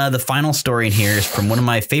 And then the final story in here is from one of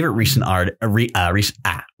my favorite recent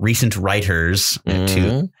writers,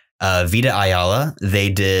 Vita Ayala. They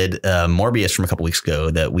did Morbius from a couple weeks ago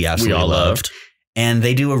that we absolutely loved. And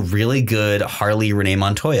they do a really good Harley Renee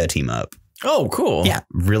Montoya team up. Oh, cool. Yeah.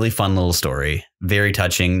 Really fun little story. Very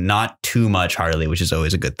touching. Not too much Harley, which is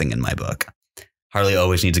always a good thing in my book. Harley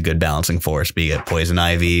always needs a good balancing force, be it Poison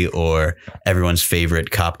Ivy or everyone's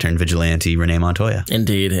favorite cop turned vigilante, Renee Montoya.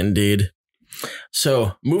 Indeed.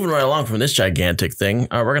 So moving right along from this gigantic thing,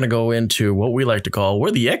 we're going to go into what we like to call,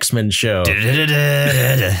 we're the X-Men show.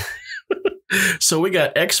 So we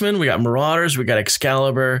got X-Men, we got Marauders, we got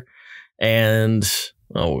Excalibur, and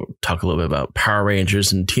we'll talk a little bit about Power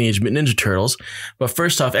Rangers and Teenage Mutant Ninja Turtles. But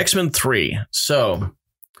first off, X-Men 3. So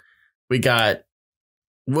we got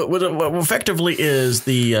what effectively is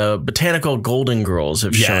the botanical Golden Girls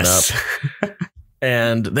have shown up.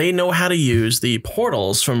 And they know how to use the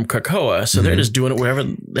portals from Krakoa. So they're just doing it wherever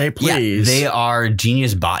they please. Yeah, they are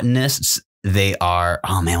genius botanists. They are,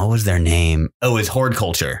 oh man, what was their name? Oh, it's horde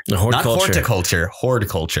culture. Not horticulture, horde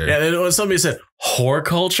culture. Yeah, and when somebody said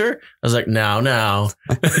horticulture, I was like, no.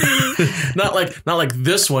 not like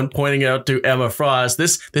this one pointing out to Emma Frost,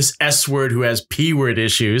 this S word who has P word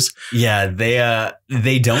issues. Yeah,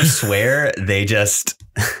 they don't swear. They just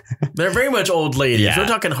they're very much old ladies. Yeah. We're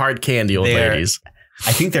talking hard candy old ladies.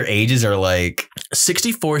 I think their ages are like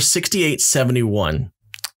 64, 68, 71.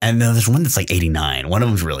 And then there's one that's like 89. One of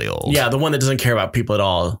them's really old. Yeah, the one that doesn't care about people at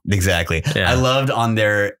all. Exactly. Yeah. I loved on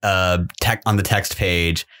their on the text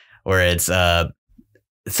page where it's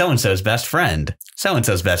so-and-so's best friend.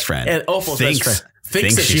 So-and-so's best friend. And Opal's best friend.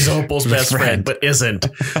 Thinks that she's Opal's best friend, but isn't.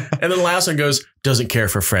 And then the last one goes, doesn't care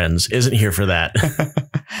for friends, isn't here for that.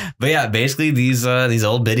 But yeah, basically these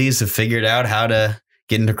old biddies have figured out how to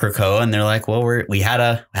get into Krakoa, and they're like, well, we had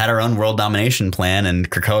our own world domination plan, and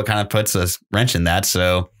Krakoa kind of puts a wrench in that.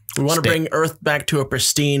 So we want to bring Earth back to a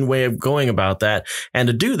pristine way of going about that. And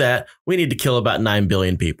to do that, we need to kill about 9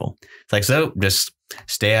 billion people. It's like, so just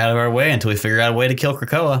stay out of our way until we figure out a way to kill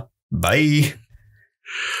Krakoa. Bye.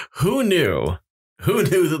 Who knew? Who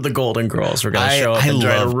knew that the Golden Girls were going to show up and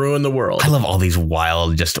try to ruin the world? I love all these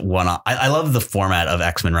wild, just one-off. I love the format of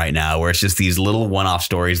X-Men right now, where it's just these little one-off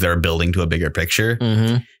stories that are building to a bigger picture.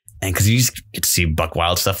 And because you just get to see Buck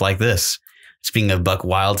Wild stuff like this. Speaking of Buck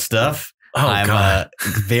Wild stuff, I'm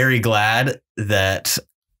very glad that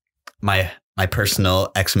my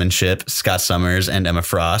personal X-Men ship, Scott Summers and Emma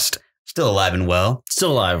Frost, still alive and well.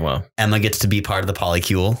 Emma gets to be part of the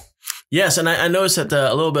polycule. Yes, and I noticed that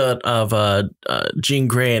a little bit of Jean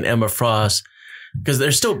Grey and Emma Frost, because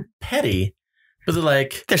they're still petty, but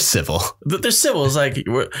they're civil. They're civil. It's like,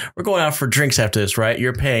 we're going out for drinks after this, right?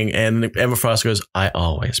 You're paying. And Emma Frost goes, I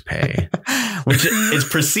always pay. Which is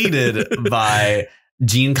preceded by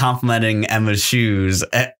Jean complimenting Emma's shoes.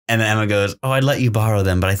 And then Emma goes, oh, I'd let you borrow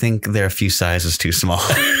them, but I think they're a few sizes too small.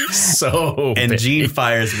 And Jean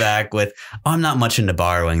fires back with, oh, I'm not much into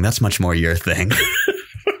borrowing. That's much more your thing.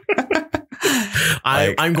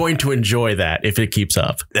 I'm going to enjoy that if it keeps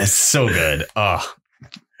up. That's so good. Oh,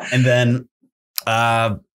 and then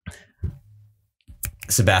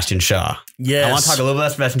Sebastian Shaw. Yes. I want to talk a little bit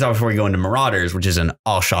about Sebastian Shaw before we go into Marauders, which is an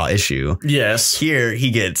all Shaw issue. Yes. Here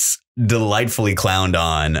he gets delightfully clowned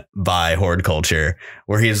on by horde culture,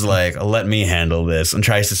 where he's like, let me handle this, and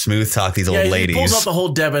tries to smooth talk these old ladies. He pulls out the whole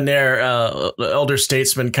debonair elder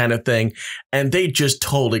statesman kind of thing, and they just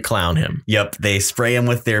totally clown him. Yep. They spray him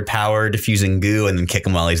with their power diffusing goo and then kick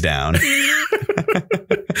him while he's down.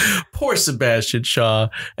 Poor Sebastian Shaw.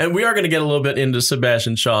 And we are going to get a little bit into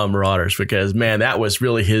Sebastian Shaw and Marauders, because, man, that was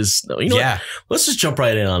really his. You know what? Let's just jump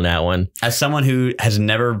right in on that one. As someone who has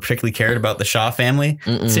never particularly cared about the Shaw family,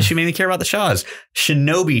 this issue made me care about the Shaws.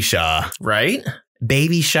 Shinobi Shaw. Right?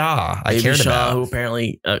 Baby Shaw. I cared Shaw, about. Who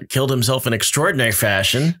apparently killed himself in extraordinary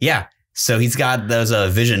fashion. Yeah. So he's got those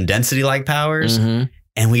vision density like powers. And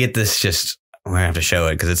we get this just. We're going to have to show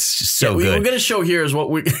it because it's just so good. We're going to show here is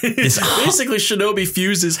what we basically Shinobi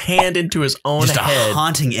fused his hand into his own head. Just a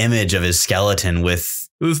haunting image of his skeleton with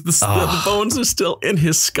the bones are still in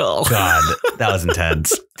his skull. God, that was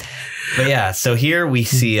intense. But yeah, so here we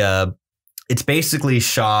see it's basically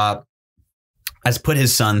Shaw has put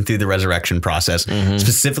his son through the resurrection process,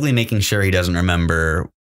 specifically making sure he doesn't remember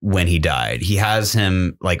when he died. He has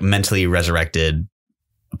him like mentally resurrected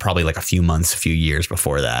probably like a few years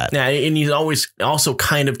before that. Yeah, and he's always also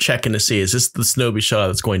kind of checking to see, is this the Shinobi Shaw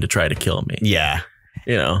that's going to try to kill me? Yeah.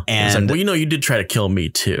 You know, and it's like, well, you did try to kill me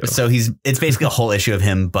too. So it's basically a whole issue of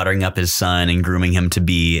him buttering up his son and grooming him to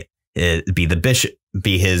be the bishop,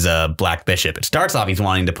 be his black bishop. It starts off he's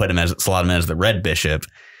wanting to slot him as the red bishop,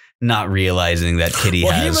 not realizing that Kitty he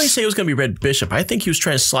didn't really say it was going to be red bishop. I think he was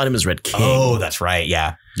trying to slot him as red king. Oh, that's right.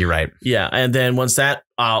 Yeah, you're right. Yeah, and then once that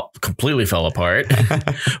completely fell apart,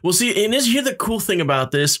 we'll see. And here the cool thing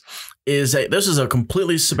about this is that this is a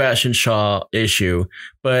completely Sebastian Shaw issue,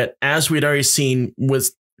 but as we'd already seen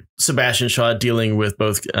with Sebastian Shaw dealing with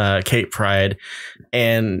both Kate Pryde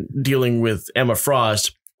and dealing with Emma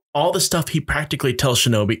Frost, all the stuff he practically tells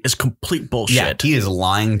Shinobi is complete bullshit. Yeah, he is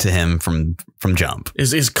lying to him from jump.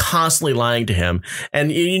 Is constantly lying to him.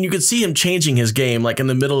 And you can see him changing his game, like in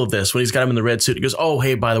the middle of this, when he's got him in the red suit. He goes, oh,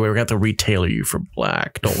 hey, by the way, we're going to have to retailer you for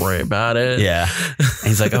black. Don't worry about it. Yeah. And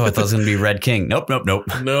he's like, oh, I thought it was going to be Red King. Nope.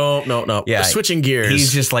 No. Yeah. Switching gears.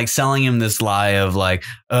 He's just like selling him this lie of like,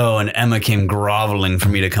 oh, and Emma came groveling for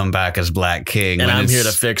me to come back as Black King. And I'm here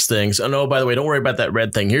to fix things. Oh, no, by the way, don't worry about that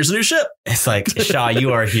red thing. Here's a new ship. It's like, Shaw,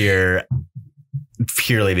 you are here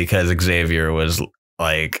purely because Xavier was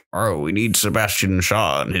like, oh, we need Sebastian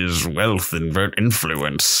Shaw and his wealth and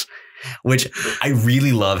influence, which I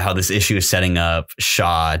really love how this issue is setting up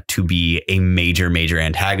Shaw to be a major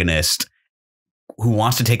antagonist who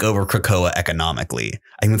wants to take over Krakoa economically.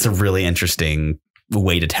 I think that's a really interesting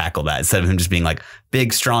way to tackle that. Instead of him just being like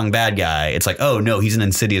big, strong, bad guy, it's like, oh, no, he's an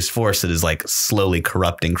insidious force that is like slowly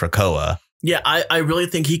corrupting Krakoa. Yeah, I really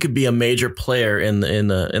think he could be a major player in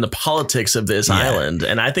the politics of this island.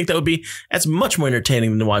 And I think that's much more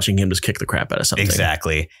entertaining than watching him just kick the crap out of something.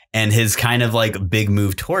 Exactly. And his kind of like big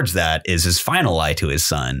move towards that is his final lie to his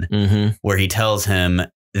son, where he tells him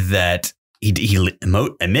that he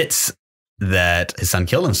admits that his son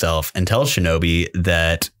killed himself and tells Shinobi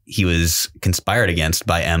that he was conspired against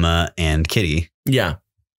by Emma and Kitty. Yeah.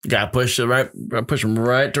 Got push him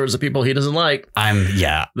right towards the people he doesn't like.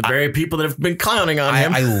 The very people that have been clowning on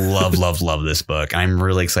him. I love this book. I'm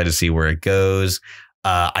really excited to see where it goes.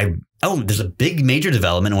 There's a big major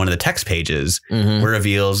development in one of the text pages where it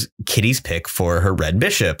reveals Kitty's pick for her red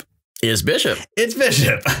bishop. Is Bishop. It's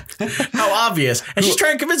Bishop. How obvious. And she's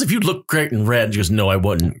trying to convince him, if you look great in red. She goes, no, I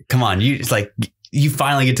wouldn't. Come on. You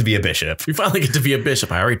finally get to be a bishop.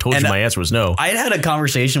 I already told you my answer was no. I had a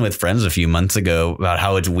conversation with friends a few months ago about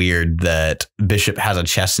how it's weird that Bishop has a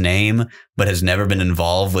chess name, but has never been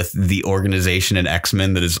involved with the organization in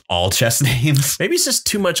X-Men that is all chess names. Maybe it's just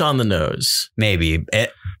too much on the nose. Maybe.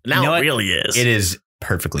 It really is. It is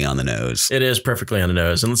perfectly on the nose. It is perfectly on the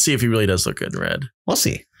nose. And let's see if he really does look good in red. We'll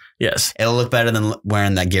see. Yes. It'll look better than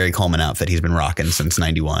wearing that Gary Coleman outfit he's been rocking since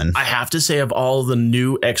 91. I have to say, of all the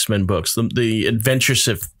new X-Men books, the adventurous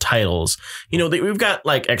titles, we've got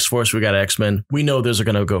like X-Force, we've got X-Men. We know those are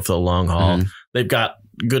going to go for the long haul. They've got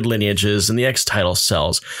good lineages and the X title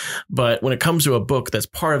sells. But when it comes to a book that's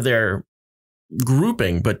part of their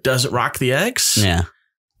grouping but doesn't rock the X,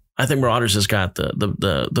 I think Marauders has got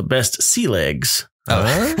the best sea legs. Oh.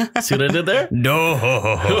 See what I did there? No.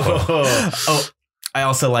 I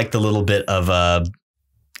also like the little bit of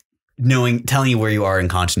telling you where you are in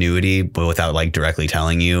continuity, but without like directly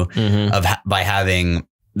telling you by having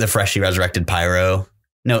the freshly resurrected Pyro.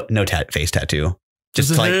 No face tattoo.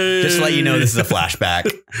 Just to let you know this is a flashback.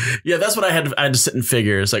 Yeah, that's what I had to sit and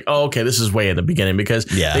figure. It's like, oh, okay, this is way in the beginning because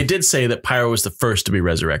they did say that Pyro was the first to be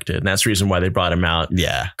resurrected. And that's the reason why they brought him out.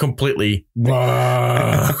 Yeah. Completely.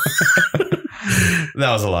 That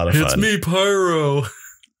was a lot of fun. It's me, Pyro.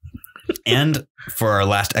 And for our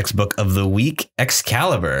last X book of the week,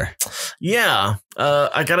 Excalibur. Yeah,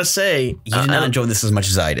 I gotta say, you did not enjoy this as much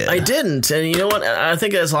as I did. I didn't, and you know what? I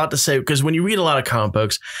think that's a lot to say because when you read a lot of comic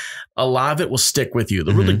books, a lot of it will stick with you.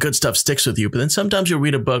 The really good stuff sticks with you, but then sometimes you'll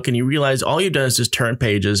read a book and you realize all you've done is just turn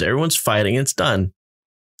pages. Everyone's fighting, and it's done.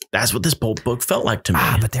 That's what this book felt like to me.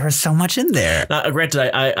 But there was so much in there. Now,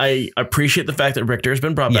 granted, I appreciate the fact that Richter has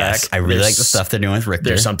been brought back. I really like the stuff they're doing with Richter.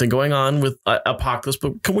 There's something going on with Apocalypse,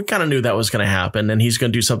 but we kind of knew that was going to happen, and he's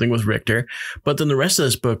going to do something with Richter. But then the rest of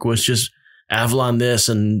this book was just Avalon this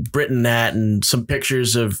and Britain that, and some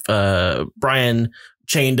pictures of Brian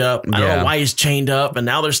chained up. I don't know why he's chained up, and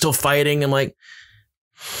now they're still fighting. I'm like,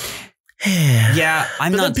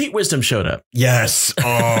 then Pete Wisdom showed up. Yes.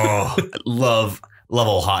 Oh, love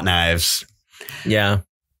old hot knives. Yeah.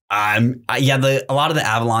 A lot of the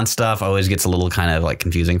Avalon stuff always gets a little kind of like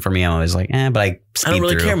confusing for me. I'm always like, but I don't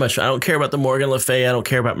really care much. I don't care about the Morgan Le Fay. I don't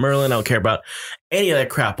care about Merlin. I don't care about any of that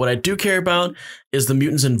crap. What I do care about is the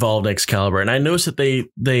mutants involved in Excalibur. And I noticed that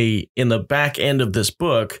they in the back end of this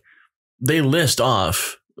book, they list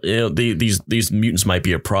off, these mutants might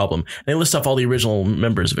be a problem. And they list off all the original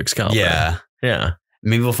members of Excalibur. Yeah.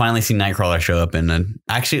 Maybe we'll finally see Nightcrawler show up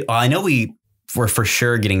I know we're for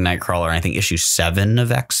sure getting Nightcrawler, I think, issue 7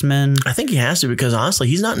 of X-Men. I think he has to, because honestly,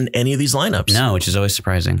 he's not in any of these lineups. No, which is always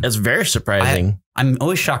surprising. That's very surprising. I'm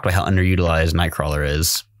always shocked by how underutilized Nightcrawler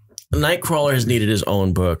is. Nightcrawler has needed his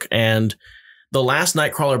own book. And the last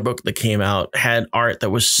Nightcrawler book that came out had art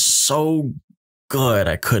that was so good,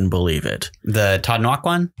 I couldn't believe it. The Todd Nock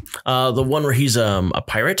one? The one where he's a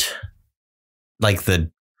pirate? Like the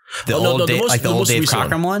old Dave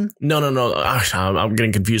Cockrum one? No. I'm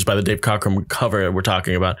getting confused by the Dave Cockrum cover we're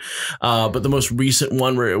talking about. But the most recent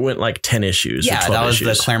one where it went like 10 issues. Yeah, that was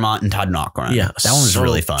the Claremont and Todd Nock one. Yeah, that one was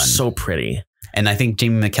really fun. So pretty. And I think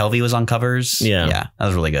Jamie McKelvey was on covers. Yeah, that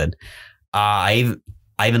was really good. I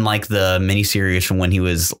even like the miniseries from when he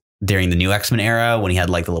was during the new X-Men era, when he had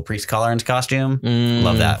like the little priest collar in his costume.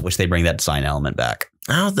 Love that. Wish they bring that design element back.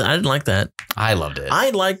 I didn't like that. I loved it. I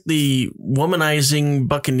liked the womanizing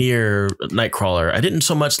Buccaneer Nightcrawler. I didn't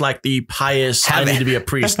so much like the pious, I need to be a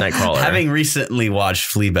priest Nightcrawler. Having recently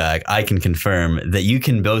watched Fleabag, I can confirm that you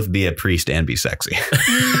can both be a priest and be sexy.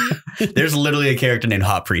 There's literally a character named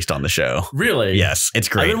Hot Priest on the show. Really? Yes, it's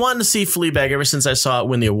great. I've been wanting to see Fleabag ever since I saw it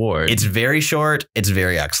win the award. It's very short. It's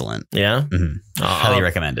very excellent. Yeah? Mm-hmm. Highly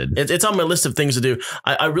recommended. It's on my list of things to do.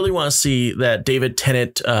 I really want to see that David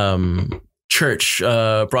Tennant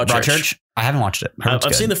Broadchurch. I haven't watched it.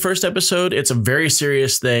 I've seen the first episode. It's a very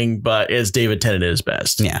serious thing, but as David Tennant is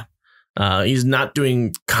best. Yeah. He's not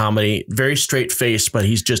doing comedy, very straight faced, but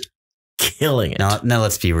he's just killing it. No,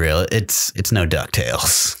 let's be real. It's no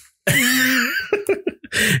DuckTales.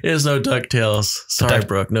 There's no DuckTales. Sorry,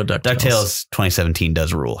 Brooke. No DuckTales. DuckTales 2017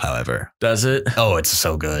 does rule, however. Does it? Oh, it's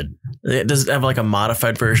so good. Does it have like a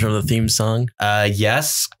modified version of the theme song?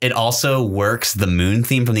 Yes. It also works the moon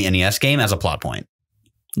theme from the NES game as a plot point.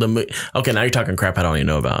 Okay, now you're talking crap I don't even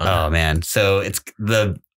know about. Oh, man. So it's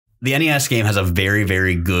the NES game has a very,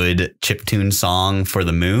 very good chiptune song for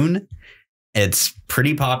the moon. It's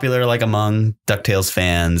pretty popular like among DuckTales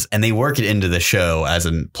fans, and they work it into the show as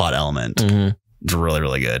a plot element. Mm-hmm. It's really,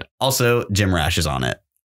 really good. Also, Jim Rash is on it.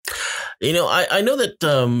 I know that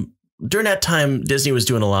during that time, Disney was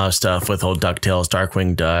doing a lot of stuff with old DuckTales,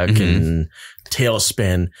 Darkwing Duck, and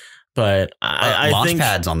Tailspin. But I think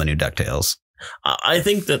Launchpad's on the new DuckTales. I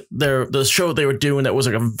think that the show they were doing that was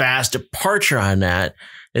like a vast departure on that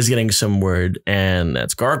is getting some word, and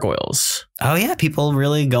that's Gargoyles. Oh, yeah. People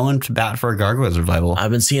really going to bat for a Gargoyles revival. I've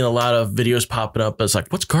been seeing a lot of videos popping up. It's like,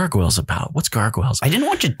 what's Gargoyles about? What's Gargoyles? I didn't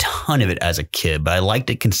watch a ton of it as a kid, but I liked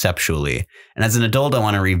it conceptually. And as an adult, I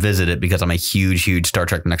want to revisit it because I'm a huge, huge Star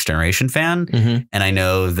Trek Next Generation fan. Mm-hmm. And I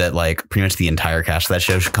know that like pretty much the entire cast of that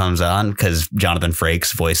show comes on because Jonathan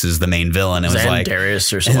Frakes voices the main villain. It was like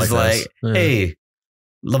Darius or something like that. Hey,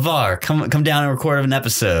 LeVar, come down and record an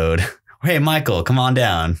episode. Hey, Michael, come on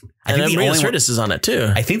down. I think Maria Sirtis is on it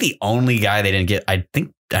too. I think the only guy they didn't get, I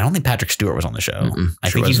don't think Patrick Stewart was on the show.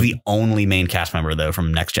 I think he's the only main cast member though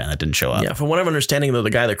from Next Gen that didn't show up. Yeah, from what I'm understanding though,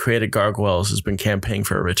 the guy that created Gargoyles has been campaigning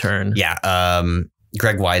for a return. Yeah,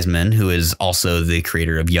 Greg Weisman, who is also the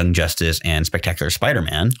creator of Young Justice and Spectacular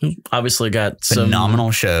Spider-Man, obviously got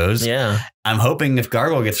phenomenal shows. Yeah, I'm hoping if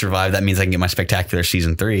Gargoyle gets revived, that means I can get my Spectacular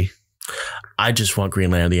season 3. I just want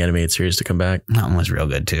Green Lantern, the animated series, to come back. That one was real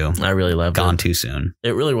good too. I really loved it. Gone too soon.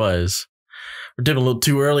 It really was. We're dipping a little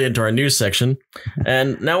too early into our news section.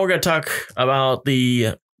 And now we're going to talk about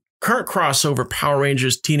the current crossover Power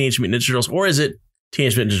Rangers Teenage Mutant Ninja Turtles. Or is it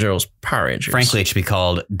Teenage Mutant Ninja Turtles Power Rangers? Frankly, it should be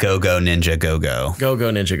called Go-Go Ninja Go-Go.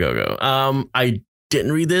 Go-Go Ninja Go-Go. I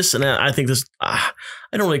didn't read this, and I think this... I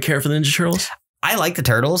don't really care for the Ninja Turtles. I like the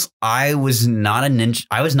Turtles. I was not a ninja.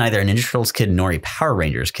 I was neither a Ninja Turtles kid nor a Power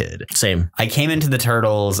Rangers kid. Same. I came into the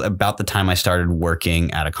Turtles about the time I started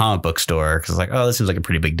working at a comic book store because I was like, oh, this seems like a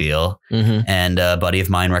pretty big deal. Mm-hmm. And a buddy of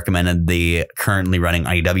mine recommended the currently running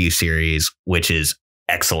IDW series, which is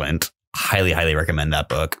excellent. Highly, highly recommend that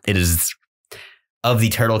book. It is, of the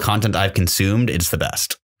Turtle content I've consumed, it's the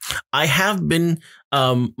best. I have been...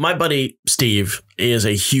 my buddy Steve is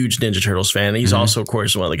a huge Ninja Turtles fan. He's also, of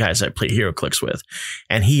course, one of the guys I play HeroClix with,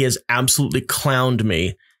 and he has absolutely clowned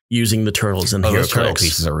me using the turtles in HeroClix. Those turtle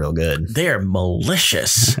pieces are real good. They're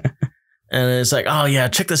malicious. And it's like, oh yeah,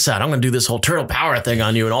 check this out. I'm going to do this whole turtle power thing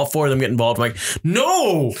on you, and all 4 of them get involved. I'm like,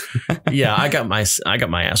 no. Yeah, I got my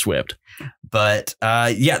ass whipped. But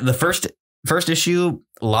the first first issue,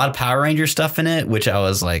 a lot of Power Ranger stuff in it, which I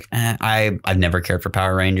was like, I've never cared for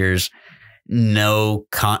Power Rangers. No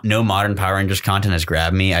modern Power Rangers content has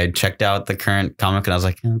grabbed me. I checked out the current comic and I was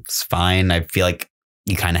like, it's fine. I feel like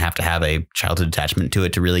you kind of have to have a childhood attachment to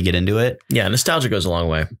it to really get into it. Yeah, nostalgia goes a long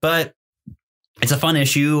way. But it's a fun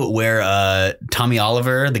issue where Tommy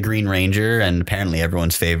Oliver, the Green Ranger, and apparently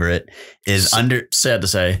everyone's favorite, is sad to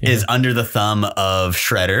say, is under the thumb of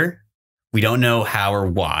Shredder. We don't know how or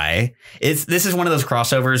why. This is one of those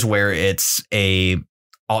crossovers where it's a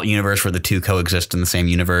alt universe where the two coexist in the same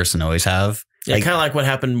universe and always have. Yeah, kind of like what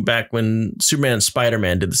happened back when Superman and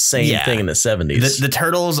Spider-Man did the same thing in the 70s. The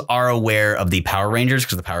Turtles are aware of the Power Rangers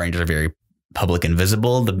because the Power Rangers are very public and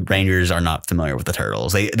visible. The Rangers are not familiar with the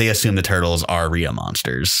Turtles. They assume the Turtles are real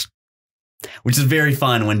monsters, which is very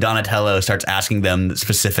fun when Donatello starts asking them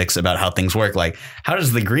specifics about how things work. Like, how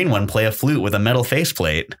does the green one play a flute with a metal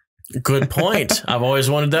faceplate? Good point. I've always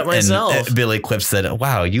wanted that myself. And Billy quips that,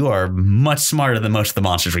 wow, you are much smarter than most of the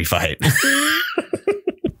monsters we fight.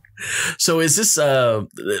 So is this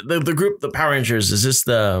the group, the Power Rangers, is this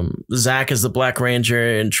the Zach is the Black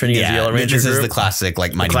Ranger and Trini is the Yellow Ranger this group? Is the classic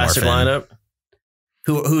like Mighty Morphin lineup.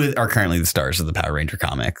 Who are currently the stars of the Power Ranger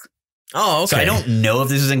comic. Oh, okay. So I don't know if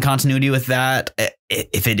this is in continuity with that.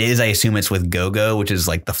 If it is, I assume it's with Go-Go, which is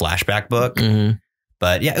like the flashback book. Mm-hmm.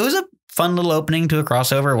 But yeah, it was a fun little opening to a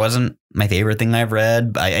crossover. It wasn't my favorite thing I've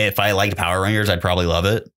read. If I liked Power Rangers, I'd probably love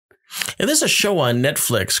it. And there's a show on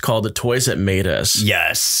Netflix called The Toys That Made Us.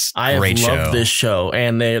 Yes. I have loved this show.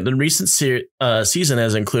 And the recent season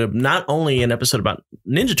has included not only an episode about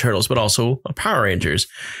Ninja Turtles, but also Power Rangers.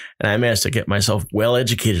 And I managed to get myself well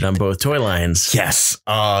educated on both toy lines. Yes.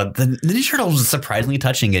 The Ninja Turtles was surprisingly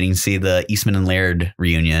touching getting to see the Eastman and Laird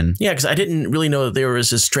reunion. Yeah, because I didn't really know that they were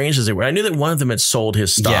as strange as they were. I knew that one of them had sold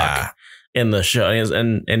his stock in the show.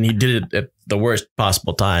 And he did it at the worst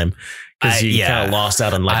possible time. Because he kind of lost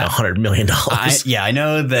out on like $100 million. I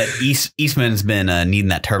know that Eastman's been needing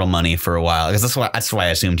that turtle money for a while. Because that's why I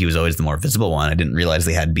assumed he was always the more visible one. I didn't realize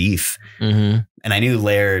they had beef. Mm-hmm. And I knew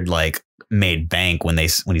Laird like made bank when he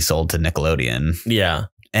sold to Nickelodeon. Yeah,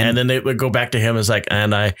 and then they would go back to him as like,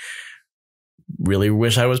 and I really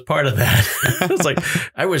wish I was part of that. It's like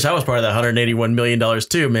I wish I was part of that $181 million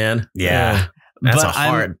too, man. Yeah. That's a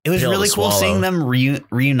hard. It was really cool seeing them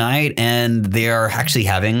reunite, and they are actually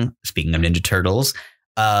having. Speaking of Ninja Turtles,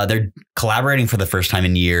 they're collaborating for the first time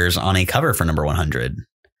in years on a cover for number 100.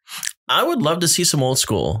 I would love to see some old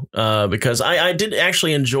school because I did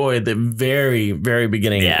actually enjoy the very, very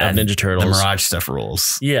beginning of Ninja Turtles. The Mirage stuff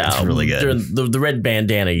rules. Yeah, it's really good. During the red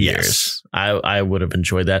bandana years, yes. I would have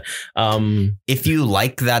enjoyed that. If you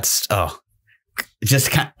like that,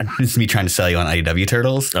 just it's me trying to sell you on IDW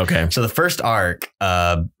Turtles. Okay. So the first arc,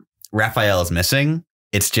 Raphael is missing.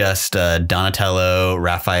 It's just Donatello,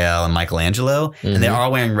 Raphael, and Michelangelo. Mm-hmm. And they're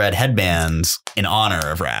all wearing red headbands in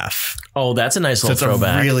honor of Raph. Oh, that's a nice little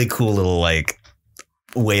throwback. It's a really cool little like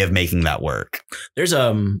way of making that work. There's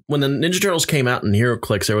when the Ninja Turtles came out in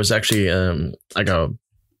HeroClix, there was actually like a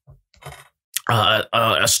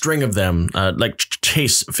string of them, like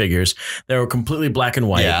chase figures. They were completely black and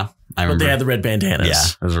white. Yeah. I remember. But they had the red bandanas. Yeah,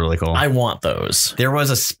 it was really cool. I want those. There was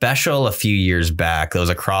a special a few years back. There was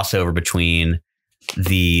a crossover between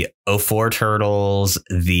the 04 Turtles,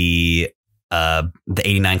 the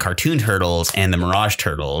 89 Cartoon Turtles, and the Mirage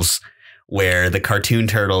Turtles, where the Cartoon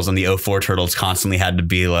Turtles and the 04 Turtles constantly had to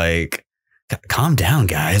be like, calm down,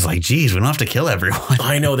 guys. Like, geez, we don't have to kill everyone.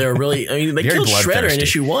 I know. They were really, they killed Shredder in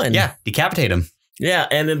issue 1. Yeah, decapitate him. Yeah,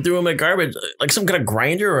 and then threw him in garbage, like some kind of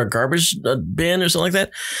grinder or a garbage bin or something like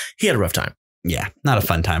that. He had a rough time. Yeah, not a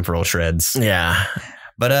fun time for old Shreds. Yeah.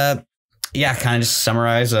 But kind of just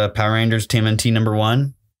summarize Power Rangers TMNT number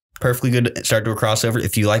 1. Perfectly good start to a crossover.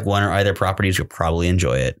 If you like one or either properties, you'll probably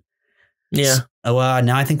enjoy it. Yeah. So,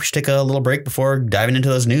 now I think we should take a little break before diving into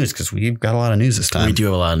those news because we've got a lot of news this time. We do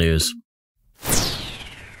have a lot of news.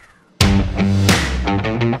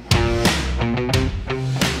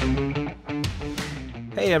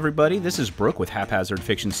 Hey everybody, this is Brooke with Haphazard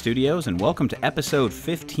Fiction Studios, and welcome to episode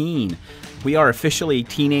 15. We are officially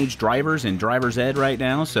teenage drivers in driver's ed right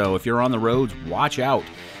now, so if you're on the roads, watch out.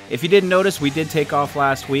 If you didn't notice, we did take off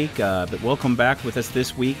last week, but welcome back with us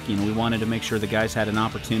this week. You know, we wanted to make sure the guys had an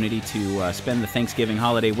opportunity to spend the Thanksgiving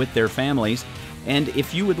holiday with their families. And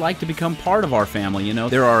if you would like to become part of our family, you know,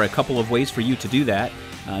 there are a couple of ways for you to do that.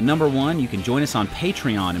 Number one, you can join us on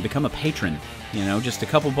Patreon and become a patron. You know, just a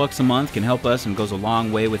couple bucks a month can help us and goes a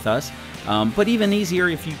long way with us. But even easier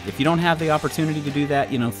if you don't have the opportunity to do that,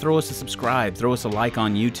 throw us a subscribe, throw us a like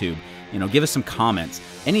on YouTube, give us some comments.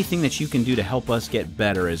 Anything that you can do to help us get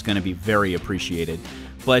better is going to be very appreciated.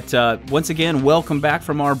 But once again, welcome back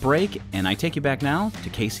from our break, and I take you back now to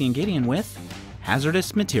Casey and Gideon with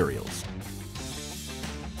Hazardous Materials.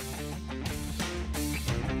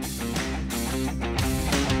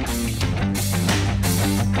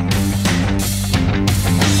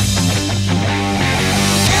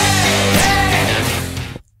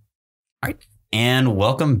 All right, and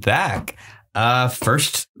welcome back.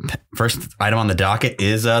 First item on the docket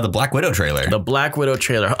is the Black Widow trailer. The Black Widow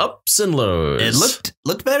trailer, ups and lows. It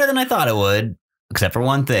looked better than I thought it would, except for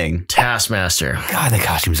one thing. Taskmaster. God, the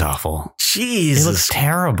costume's awful. Jesus. It looks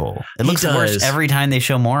terrible. It looks worse every time they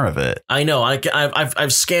show more of it. I know.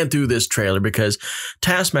 I've scanned through this trailer because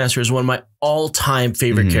Taskmaster is one of my all-time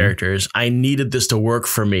favorite characters. I needed this to work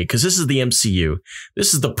for me because this is the MCU.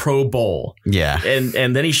 This is the Pro Bowl. Yeah.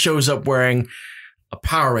 And then he shows up wearing a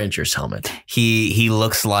Power Rangers helmet. He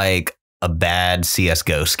looks like a bad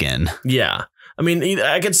CSGO skin. Yeah. I mean,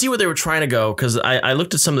 I can see where they were trying to go because I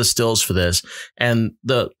looked at some of the stills for this, and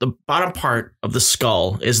the bottom part of the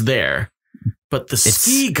skull is there, but the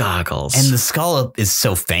ski goggles and the skull is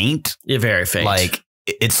so faint. Yeah, very faint. Like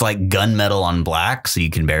it's like gunmetal on black, so you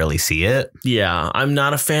can barely see it. Yeah, I'm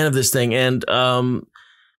not a fan of this thing, and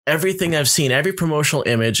everything I've seen, every promotional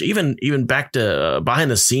image, even back to behind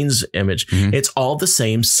the scenes image, it's all the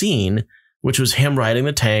same scene, which was him riding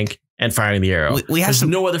the tank and firing the arrow. We have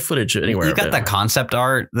no other footage anywhere. We got that concept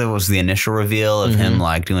art that was the initial reveal of him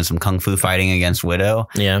like doing some kung fu fighting against Widow.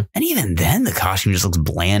 Yeah, and even then, the costume just looks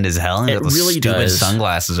bland as hell. And it really stupid does.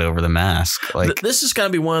 Sunglasses over the mask. Like this is going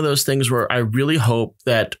to be one of those things where I really hope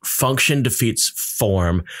that function defeats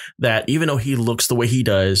form. That even though he looks the way he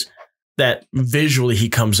does, that visually he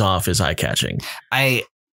comes off as eye-catching.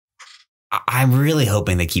 I'm really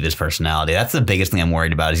hoping they keep his personality. That's the biggest thing I'm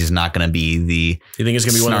worried about. Is he's not going to be the. You think he's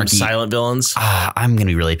going to be one of the silent villains? I'm going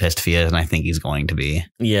to be really pissed if he is, and I think he's going to be.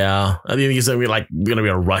 Yeah, I think he's going to be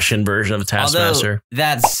a Russian version of Taskmaster. Although,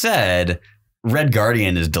 that said, Red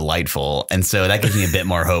Guardian is delightful, and so that gives me a bit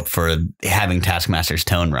more hope for having Taskmaster's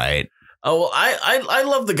tone right. Oh, well, I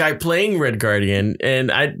love the guy playing Red Guardian,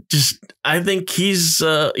 and I think he's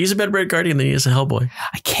a better Red Guardian than he is a Hellboy.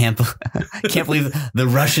 I can't believe the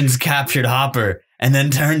Russians captured Hopper and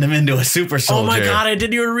then turned him into a super soldier. Oh my God, I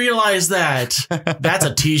didn't even realize that. That's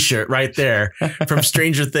a t-shirt right there from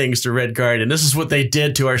Stranger Things to Red Guardian. This is what they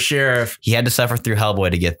did to our sheriff. He had to suffer through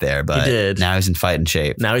Hellboy to get there, but he did. Now he's in fighting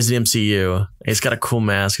shape. Now he's in the MCU. He's got a cool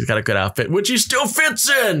mask. He's got a good outfit, which he still fits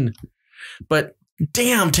in. But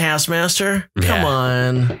damn, Taskmaster. Come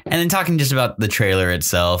on. And then talking just about the trailer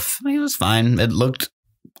itself, it was fine.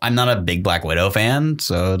 I'm not a big Black Widow fan,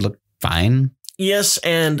 so it looked fine. Yes,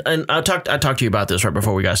 and I talked to you about this right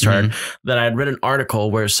before we got started, that I had read an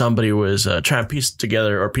article where somebody was trying to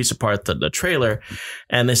piece apart the trailer,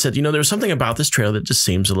 and they said, there was something about this trailer that just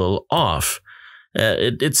seems a little off.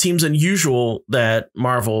 It seems unusual that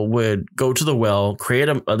Marvel would go to the well, create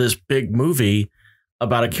this big movie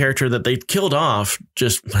about a character that they killed off,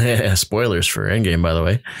 just spoilers for Endgame, by the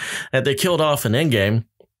way, that they killed off in Endgame.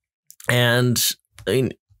 And I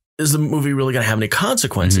mean, is the movie really going to have any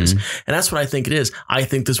consequences? And that's what I think it is. I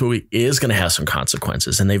think this movie is going to have some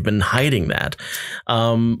consequences, and they've been hiding that.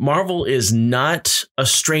 Marvel is not a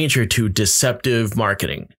stranger to deceptive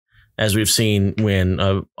marketing, as we've seen when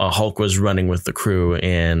a Hulk was running with the crew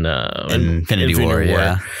in Infinity War.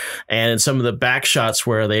 Yeah. And in some of the back shots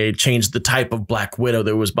where they changed the type of Black Widow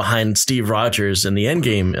that was behind Steve Rogers in the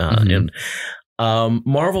Endgame.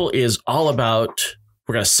 Marvel is all about,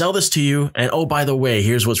 we're going to sell this to you. And oh, by the way,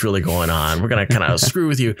 here's what's really going on. We're going to kind of screw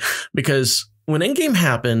with you. Because when Endgame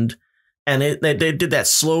happened and they did that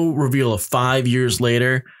slow reveal of 5 years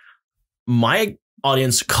later, my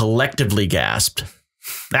audience collectively gasped.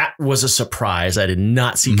 That was a surprise I did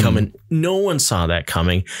not see coming. No one saw that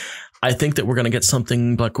coming. I think that we're going to get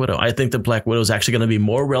something Black Widow. I think that Black Widow is actually going to be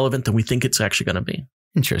more relevant than we think it's actually going to be.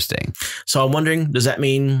 Interesting. So I'm wondering, does that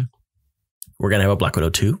mean we're going to have a Black Widow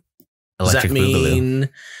 2? Does that mean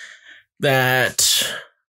that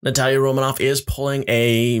Natalia Romanoff is pulling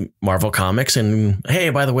a Marvel Comics and, hey,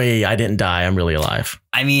 by the way, I didn't die. I'm really alive.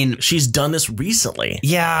 I mean, she's done this recently.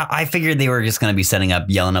 Yeah, I figured they were just going to be setting up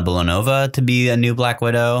Yelena Belonova to be a new Black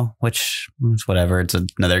Widow, which is whatever. It's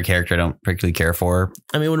another character I don't particularly care for.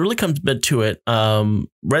 I mean, when it really comes to it,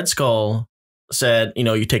 Red Skull said,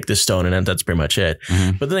 you take this stone and that's pretty much it.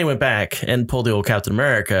 But then they went back and pulled the old Captain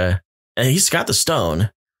America, and he's got the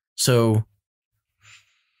stone. So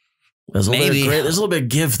there's a little bit of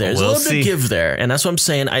give there. There's a little bit of give there. And that's what I'm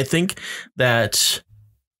saying. I think that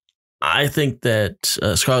I think that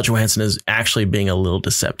Scarlett Johansson is actually being a little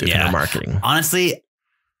deceptive in her marketing. Honestly,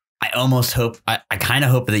 I almost hope, I kind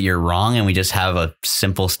of hope that you're wrong and we just have a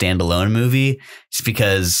simple standalone movie. Just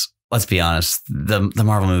because, let's be honest, the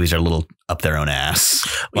Marvel movies are a little up their own ass.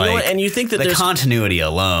 You know what? And you think that the continuity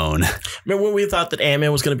alone. Remember when we thought that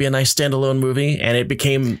Ant-Man was going to be a nice standalone movie and it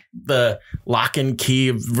became the lock and key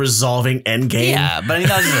of resolving Endgame? Yeah, but I mean,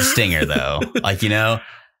 that was just a stinger though. Like, you know,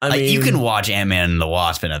 I mean, you can watch Ant-Man and the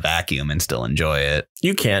Wasp in a vacuum and still enjoy it.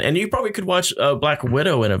 You can. And you probably could watch Black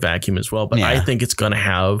Widow in a vacuum as well. But I think it's going to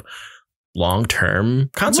have long-term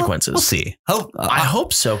consequences. We'll see. I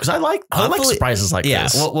hope so, because I like surprises like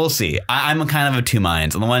this. Yeah, we'll see. I'm kind of of two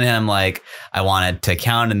minds. On the one hand, I'm like, I want it to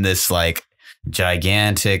count in this like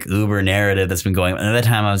gigantic Uber narrative that's been going. Another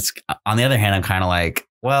time, on the other hand, I'm kind of like,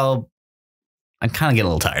 well, I'm kind of getting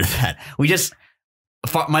a little tired of that.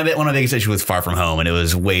 One of my biggest issues was Far From Home, and it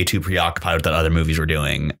was way too preoccupied with what other movies were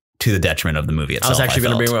doing, to the detriment of the movie itself. I was actually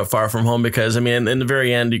going to bring up Far From Home because, I mean, in the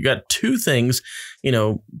very end, you got two things, you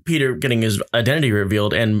know, Peter getting his identity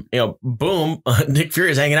revealed and, you know, boom, Nick Fury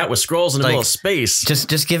is hanging out with Skrulls in the middle of space.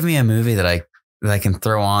 Just give me a movie that I can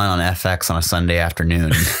throw on FX on a Sunday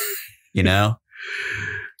afternoon, you know?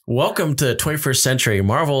 Welcome to the 21st century.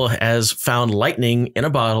 Marvel has found lightning in a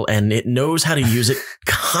bottle and it knows how to use it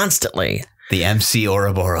constantly. The MC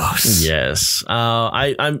Ouroboros. Yes.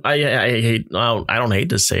 I don't hate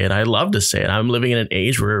to say it. I love to say it. I'm living in an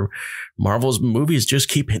age where Marvel's movies just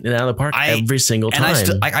keep hitting it out of the park every single time.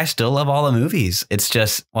 And I still love all the movies. It's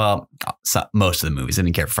just, well, most of the movies. I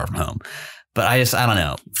didn't care for Far From Home. But I don't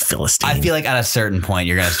know. Philistine. I feel like at a certain point,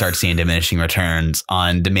 you're going to start seeing diminishing returns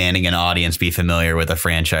on demanding an audience be familiar with a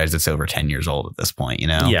franchise that's over 10 years old at this point, you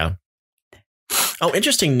know? Yeah. Oh,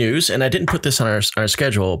 interesting news, and I didn't put this on our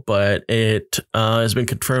schedule, but it has been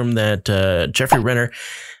confirmed that Jeffrey Renner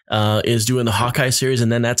is doing the Hawkeye series, and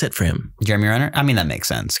then that's it for him. Jeremy Renner? I mean, that makes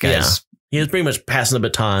sense, guys. Yeah. He was pretty much passing the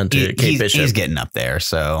baton to Kate Bishop. He's getting up there,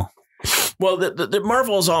 so. Well, the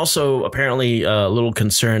Marvel is also apparently a little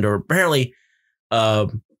concerned, or apparently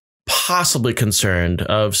possibly concerned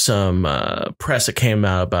of some press that came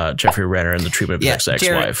out about Jeffrey Renner and the treatment of his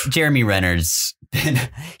ex-wife. Jeremy Renner's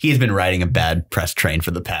he's been riding a bad press train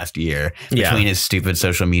for the past year between his stupid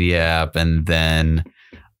social media app and then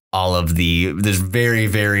all of this very,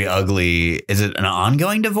 very ugly. Is it an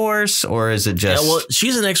ongoing divorce or is it just? Yeah, well,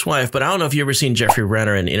 she's an ex-wife, but I don't know if you ever seen Jeffrey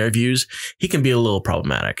Renner in interviews. He can be a little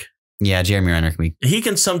problematic. Yeah, Jeremy Renner can be. He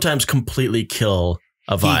can sometimes completely kill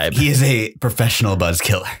a vibe. He is a professional buzz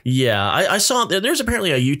killer. Yeah, I saw there's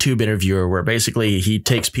apparently a YouTube interviewer where basically he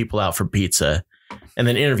takes people out for pizza and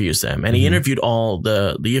then interviews them. And he interviewed all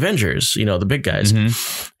the Avengers, you know, the big guys. And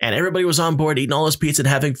everybody was on board eating all this pizza and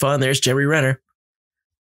having fun. There's Jeremy Renner.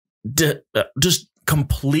 Just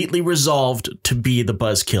completely resolved to be the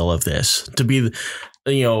buzzkill of this. To be,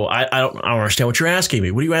 you know, I don't understand what you're asking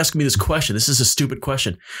me. What are you asking me this question? This is a stupid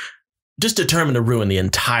question. Just determined to ruin the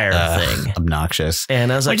entire thing. Obnoxious.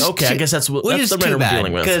 And I was like, okay, I guess that's the Renner we're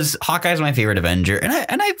dealing with. Because Hawkeye's my favorite Avenger,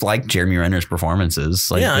 and I've liked Jeremy Renner's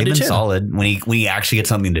performances. Like, they've been solid. When he actually gets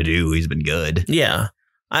something to do, he's been good. Yeah.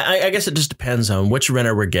 I guess it just depends on which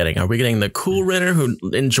Renner we're getting. Are we getting the cool Renner who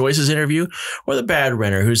enjoys his interview, or the bad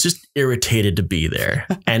Renner who's just irritated to be there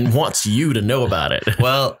and wants you to know about it?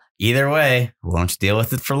 Well, either way, we won't deal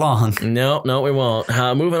with it for long. No, we won't.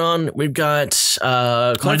 Moving on, we've got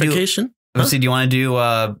clarification. Do you want to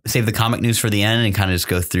do save the comic news for the end and kind of just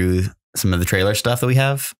go through some of the trailer stuff that we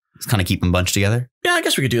have? Just kind of keep them bunched together. Yeah, I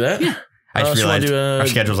guess we could do that. Yeah. I just realized our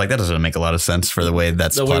schedule's like that doesn't make a lot of sense for the way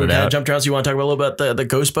that's plotted out. Jumped around. So you want to talk a little about the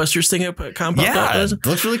Ghostbusters thing that popped up? Yeah, it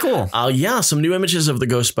looks really cool. Yeah, some new images of the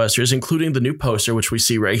Ghostbusters, including the new poster, which we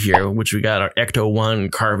see right here, which we got our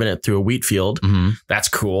Ecto-1 carving it through a wheat field. That's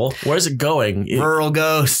cool. Where's it going? Rural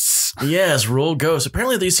ghosts. Yes, rural ghosts.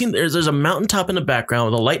 Apparently, there's a mountaintop in the background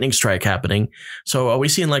with a lightning strike happening. So are we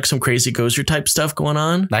seeing like some crazy ghoster type stuff going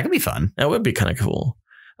on? That could be fun. That would be kind of cool.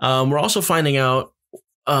 We're also finding out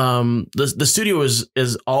the studio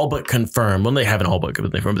is all but confirmed. Well, they haven't all but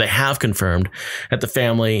confirmed, but they have confirmed that the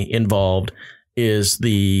family involved is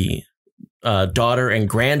the daughter and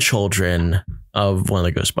grandchildren of one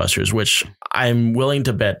of the Ghostbusters, which I'm willing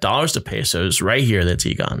to bet dollars to pesos right here that's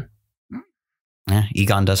Egon. Yeah,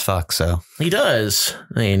 Egon does fuck, so. He does.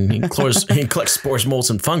 I mean, he collects spores, molds,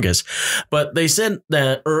 and fungus. But they said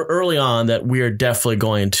that early on that we are definitely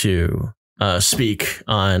going to speak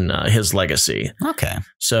on his legacy. Okay.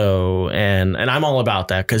 So, and I'm all about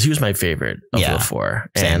that because he was my favorite of the four.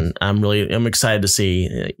 Same. And I'm excited to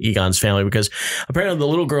see Egon's family because apparently the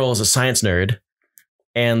little girl is a science nerd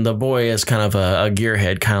and the boy is kind of a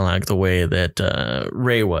gearhead, kind of like the way that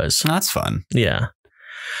Ray was. That's fun. Yeah.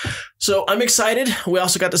 So I'm excited. We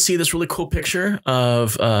also got to see this really cool picture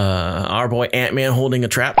of our boy Ant-Man holding a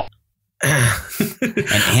trap.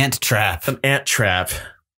 An ant trap. An ant trap.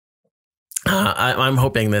 I'm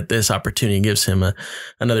hoping that this opportunity gives him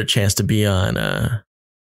another chance to be on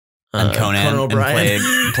Conan O'Brien.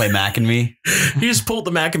 and play Mac and Me. He just pulled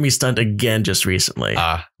the Mac and Me stunt again just recently.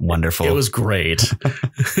 Wonderful. It was great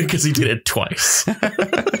because he did it twice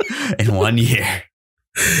in 1 year.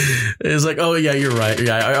 It was like, oh yeah, you're right.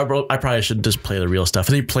 Yeah, I probably should just play the real stuff.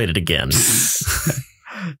 And he played it again.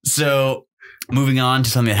 So moving on to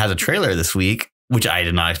something that has a trailer this week, which I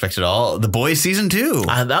did not expect at all. The Boys season 2.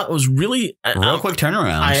 That was really real quick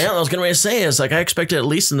turnaround. I was going to say, it's like I expected at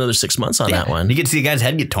least another 6 months on that one. You get to see a guy's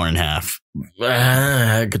head get torn in half.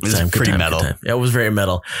 Good time. Pretty metal. Yeah, it was very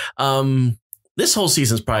metal. This whole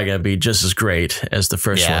season's probably going to be just as great as the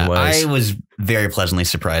first one was. I was very pleasantly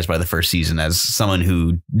surprised by the first season as someone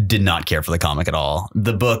who did not care for the comic at all.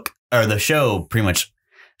 The book or the show pretty much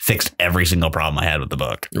fixed every single problem I had with the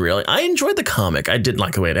book. Really? I enjoyed the comic. I didn't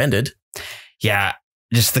like the way it ended. Yeah,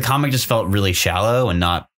 just the comic just felt really shallow and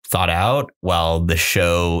not thought out, while the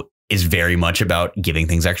show is very much about giving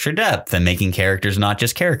things extra depth and making characters not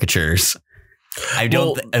just caricatures. I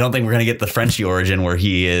don't think we're going to get the Frenchie origin where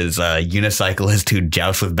he is a unicyclist who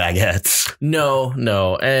jousts with baguettes. No.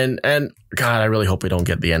 And God, I really hope we don't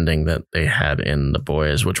get the ending that they had in The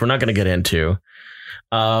Boys, which we're not going to get into.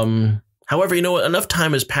 However, you know what? Enough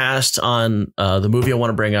time has passed on the movie I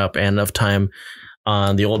want to bring up and enough time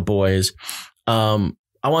on The Old Boys.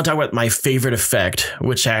 I want to talk about my favorite effect,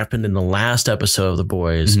 which happened in the last episode of The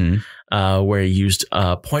Boys, where he used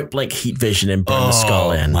point blank heat vision and burned the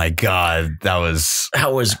skull in. Oh my God, that was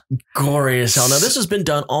gory as hell. Now, this has been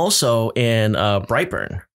done also in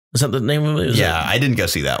Brightburn. Is that the name of it? I didn't go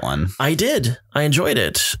see that one. I did. I enjoyed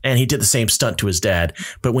it. And he did the same stunt to his dad,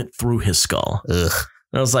 but went through his skull. Ugh.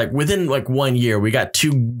 And I was like, within like 1 year, we got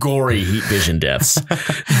 2 gory heat vision deaths.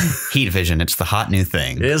 Heat vision, it's the hot new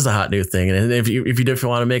thing. It is the hot new thing. And if you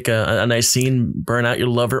want to make a nice scene, burn out your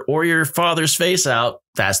lover or your father's face out,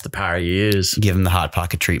 that's the power you use. Give him the Hot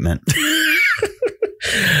Pocket treatment.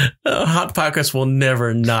 Hot Pockets will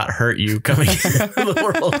never not hurt you coming into the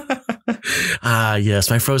world. Yes,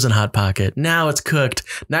 my frozen Hot Pocket. Now it's cooked.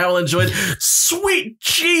 Now I'll enjoy it. Sweet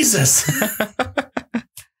Jesus.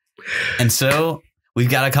 And so we've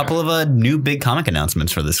got a couple of new big comic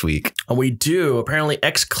announcements for this week. We do. Apparently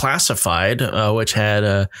Exclassified, which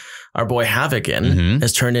had our boy Havoc in,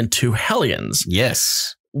 has turned into Hellions.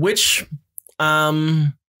 Yes. Which,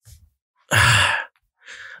 ups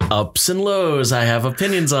and lows, I have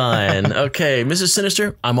opinions on. Okay, Mr.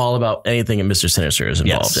 Sinister, I'm all about anything that Mr. Sinister is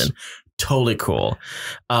involved in. Totally cool.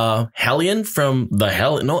 Hellion from the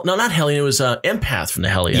Hell. No, not Hellion. It was Empath from the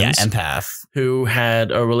Hellions. Yeah, Empath. Who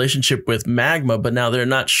had a relationship with Magma, but now they're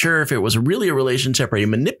not sure if it was really a relationship or he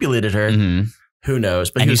manipulated her. Who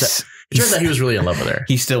knows? But it turns out he was really in love with her.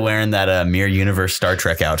 He's still wearing that Mirror Universe Star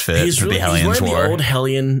Trek outfit the Hellions wore. He's wearing the old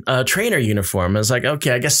Hellion trainer uniform. I was like,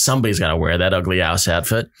 okay, I guess somebody's got to wear that ugly ass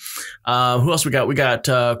outfit. Who else we got? We got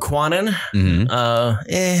Quanon.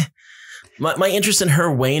 My interest in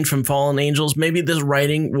her waned from Fallen Angels. Maybe this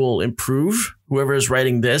writing will improve. Whoever is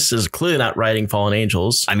writing this is clearly not writing Fallen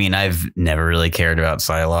Angels. I mean, I've never really cared about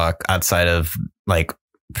Psylocke outside of like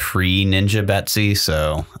pre-Ninja Betsy,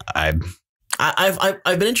 so I've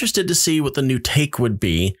been interested to see what the new take would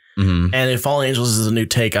be. And if Fallen Angels is a new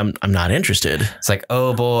take, I'm not interested. It's like,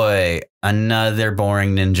 oh boy, another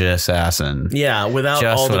boring ninja assassin. Yeah, without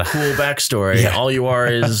all the cool backstory. Yeah. All you are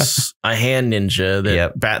is a hand ninja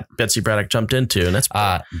that Betsy Braddock jumped into, and that's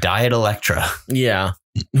Diet Electra. Yeah.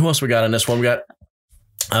 Who else we got in this one? We got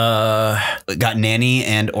Nanny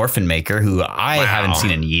and Orphan Maker, who I haven't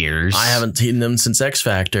seen in years. I haven't seen them since X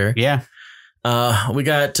Factor. Yeah. We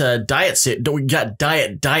got Diet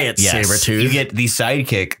Sabretooth. You get the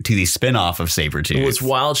sidekick to the spinoff of Sabretooth. It was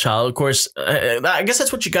Wild Child, of course. I guess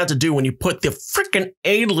that's what you got to do when you put the freaking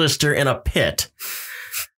A-lister in a pit.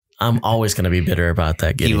 I'm always going to be bitter about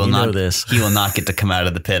that. He will not get to come out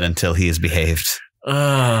of the pit until he has behaved.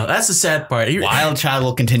 That's the sad part. Wild Child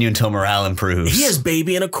will continue until morale improves. He has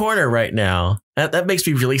baby in a corner right now. That makes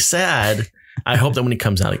me really sad. I hope that when he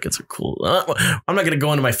comes out, it gets a cool. I'm not going to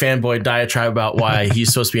go into my fanboy diatribe about why he's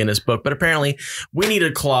supposed to be in this book, but apparently we need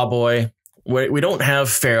a Claw Boy. We don't have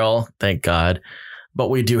Feral, thank God, but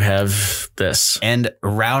we do have this. And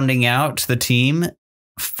rounding out the team,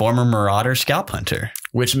 former Marauder Scalp Hunter,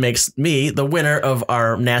 which makes me the winner of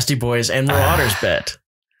our Nasty Boys and Marauders bet.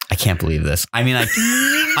 I can't believe this. I mean,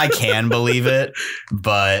 I can believe it,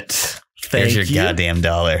 but there's your goddamn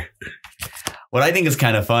dollar. What I think is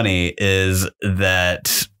kind of funny is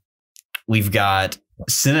that we've got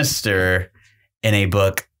Sinister in a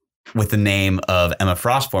book with the name of Emma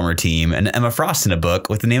Frost's former team, and Emma Frost in a book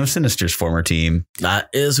with the name of Sinister's former team. That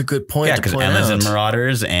is a good point. Yeah, because Emma's in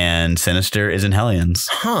Marauders and Sinister is in Hellions.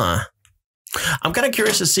 Huh. I'm kind of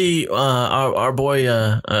curious to see our boy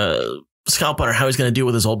Scalp Hunter, how he's going to deal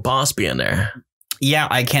with his old boss being there. Yeah,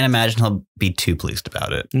 I can't imagine he'll be too pleased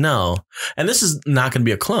about it. No. And this is not going to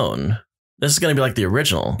be a clone. This is going to be like the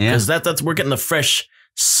original. Because that's we're getting a fresh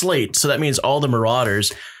slate. So that means all the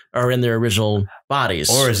Marauders are in their original bodies.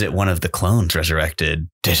 Or is it one of the clones resurrected?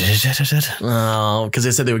 Oh, because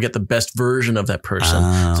they said they would get the best version of that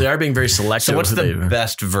person. So they are being very selective. So what's the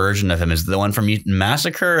best version of him? Is it the one from Mutant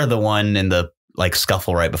Massacre or the one in the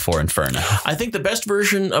scuffle right before Inferno? I think the best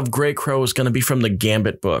version of Grey Crow is going to be from the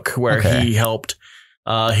Gambit book, where he helped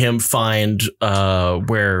him find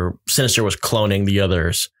where Sinister was cloning the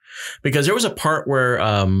others. Because there was a part where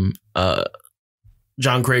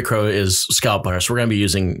John Greycrow is Scalp Hunter, so we're going to be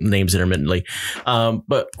using names intermittently.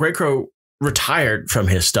 But Greycrow retired from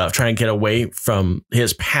his stuff, trying to get away from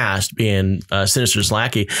his past being Sinister's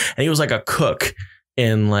lackey. And he was like a cook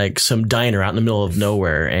in like some diner out in the middle of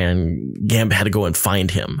nowhere. And Gambit had to go and find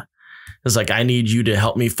him. It's like, I need you to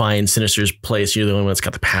help me find Sinister's place. You're the only one that's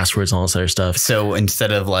got the passwords and all this other stuff. So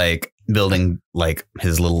instead of like building like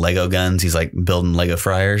his little Lego guns, he's like building Lego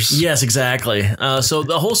fryers. Yes, exactly. So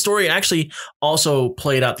the whole story actually also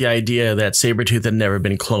played out the idea that Sabretooth had never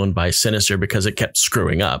been cloned by Sinister because it kept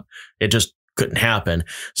screwing up. It just couldn't happen.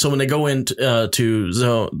 So when they go into the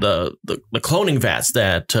cloning vats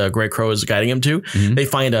that Grey Crow is guiding him to, they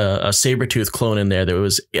find a Sabretooth clone in there that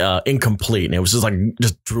was incomplete, and it was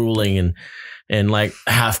just drooling and like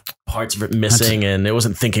half parts of it missing, and it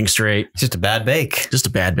wasn't thinking straight. Just a bad bake. Just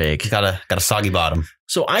a bad bake. Got a soggy bottom.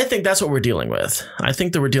 So I think that's what we're dealing with. I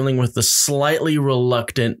think that we're dealing with the slightly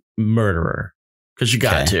reluctant murderer, because you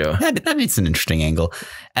got to. That needs an interesting angle.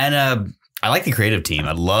 And I like the creative team.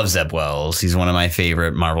 I love Zeb Wells. He's one of my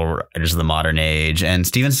favorite Marvel writers of the modern age. And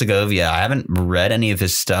Steven Segovia, I haven't read any of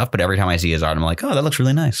his stuff, but every time I see his art, I'm like, oh, that looks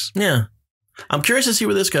really nice. Yeah. I'm curious to see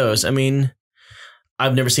where this goes. I mean,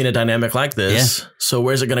 I've never seen a dynamic like this. Yeah. So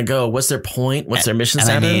where's it going to go? What's their point? What's their mission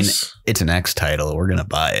status? I mean, it's an X title. We're going to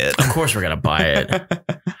buy it. Of course we're going to buy it.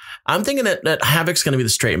 I'm thinking that Havoc's going to be the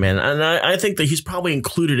straight man. And I think that he's probably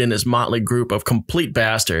included in this motley group of complete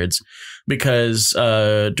bastards because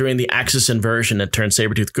during the Axis inversion that turned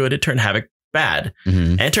Sabretooth good, it turned Havoc bad.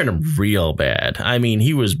 And it turned him real bad. I mean,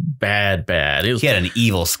 he was bad. He had an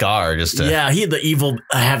evil scar. Yeah, he had the evil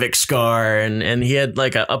Havoc scar. And he had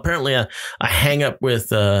like apparently a hang up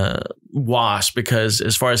with Wasp, because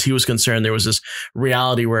as far as he was concerned, there was this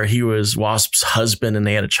reality where he was Wasp's husband and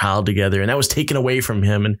they had a child together, and that was taken away from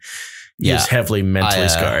him. And he was heavily mentally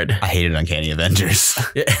scarred. I hated Uncanny Avengers.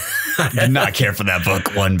 I did not care for that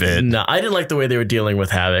book one bit. No, I didn't like the way they were dealing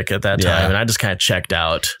with Havoc at that time, and I just kind of checked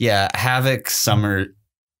out. Yeah, Alex Summers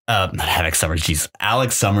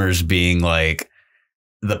being like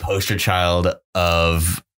the poster child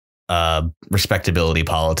of respectability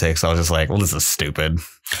politics. I was just like, well, this is stupid.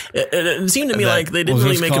 It seemed to me like they didn't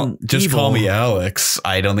really make him just evil. Call me Alex.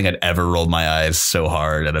 I don't think I'd ever rolled my eyes so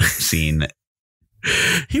hard at a scene.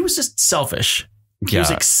 He was just selfish. He was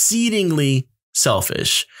exceedingly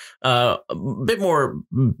selfish. A bit more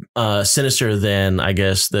sinister than, I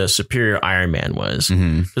guess, the Superior Iron Man was.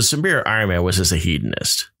 The Superior Iron Man was just a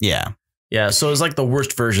hedonist. Yeah. So it was like the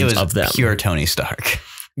worst versions of them. Pure Tony Stark.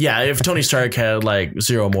 Yeah, if Tony Stark had like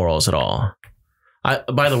zero morals at all.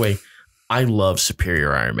 By the way, I love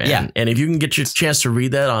Superior Iron Man. Yeah. And if you can get your chance to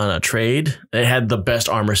read that on a trade, it had the best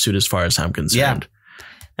armor suit as far as I'm concerned. Yeah.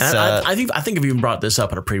 And I think I've even brought this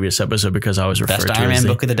up in a previous episode because I was referred to best Iron Man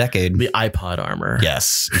book of the decade. The iPod armor.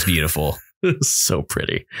 Yes, it's beautiful. So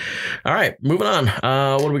pretty. All right, moving on.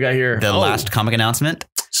 What do we got here? The last comic announcement.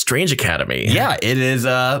 Strange Academy. Yeah, it is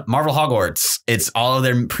Marvel Hogwarts. It's all of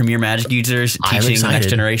their premier magic users teaching the next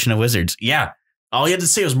generation of wizards. Yeah. All you had to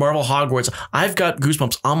say was Marvel Hogwarts. I've got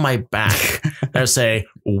goosebumps on my back that say,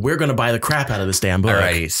 we're going to buy the crap out of this damn book.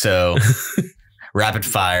 Alrighty, so rapid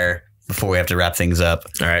fire before we have to wrap things up.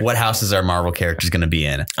 All right. What houses are Marvel characters going to be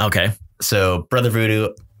in? Okay. So Brother Voodoo,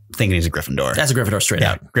 thinking he's a Gryffindor. That's a Gryffindor straight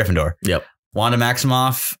out. Gryffindor. Yep. Wanda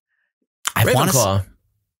Maximoff. Ravenclaw.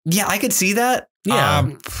 Yeah, I could see that. Yeah.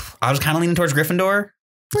 I was kind of leaning towards Gryffindor.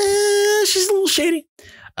 She's a little shady.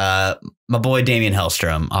 My boy Damian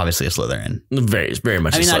Hellstrom, obviously a Slytherin. Very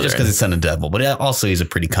much. I mean, a not just because it's son of devil, but also he's a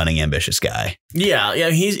pretty cunning, ambitious guy. Yeah.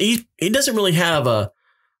 He doesn't really have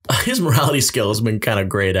his morality skill has been kind of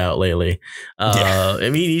grayed out lately. I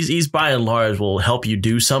mean, he's by and large will help you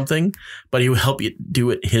do something, but he will help you do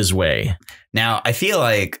it his way. Now, I feel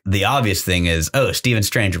like the obvious thing is, Stephen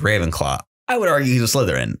Strange, Ravenclaw. I would argue he's a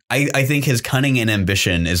Slytherin. I think his cunning and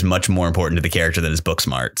ambition is much more important to the character than his book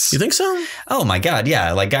smarts. You think so? Oh my God,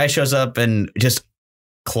 yeah. Like, guy shows up and just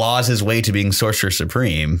claws his way to being Sorcerer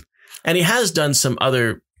Supreme. And he has done some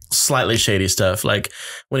other slightly shady stuff, like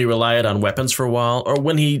when he relied on weapons for a while, or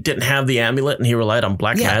when he didn't have the amulet and he relied on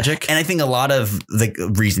black magic. And I think a lot of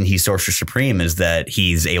the reason he's Sorcerer Supreme is that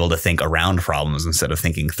he's able to think around problems instead of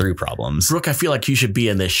thinking through problems. Brooke, I feel like you should be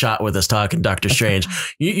in this shot with us talking Doctor Strange.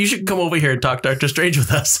 you should come over here and talk Doctor Strange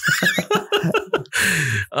with us.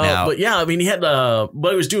 But yeah, I mean, he had but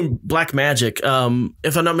he was doing black magic.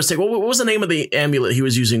 If I'm not mistaken, what was the name of the amulet he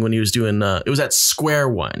was using when he was doing? It was that square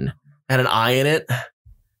one, had an eye in it.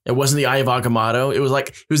 It wasn't the Eye of Agamotto. It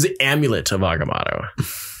was the amulet of Agamotto.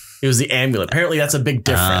 It was the amulet. Apparently, that's a big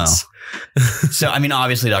difference. Oh. So, I mean,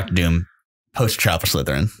 obviously, Dr. Doom, poster child for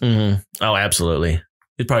Slytherin. Mm-hmm. Oh, absolutely.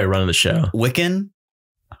 He'd probably run the show. Wiccan,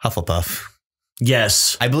 Hufflepuff.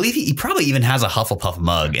 Yes, I believe he probably even has a Hufflepuff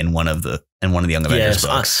mug in one of the Young Avengers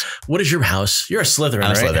books. What is your house? You're a Slytherin,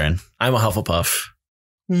 I'm right? a Slytherin. I'm a Hufflepuff.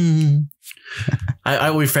 I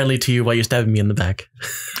will be friendly to you while you're stabbing me in the back.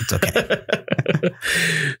 It's okay.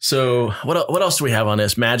 So what else do we have on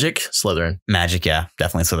this? Magic, Slytherin. Magic, yeah,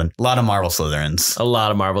 definitely Slytherin. A lot of Marvel Slytherins. A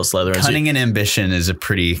lot of Marvel Slytherins. Cunning and ambition is a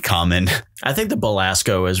pretty common. I think the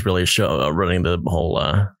Belasco is really running the whole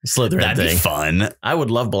Slytherin That'd thing. Be fun. I would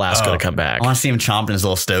love Belasco to come back. I want to see him chomping his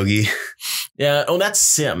little stogie. Yeah. Oh, that's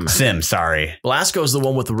Sim. Sorry. Belasco is the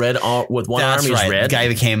one with red with one arm. He's red. The guy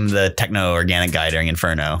became the techno organic guy during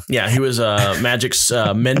Inferno. Yeah, he was Magic's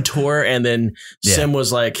mentor, and then Sim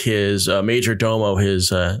was like his major domo, his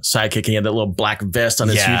sidekick. And he had that little black vest on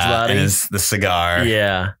his huge body. And the cigar.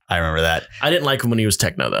 Yeah, I remember that. I didn't like him when he was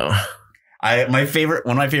techno though. One of my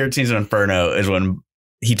favorite scenes of Inferno is when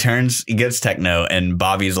he gets techno and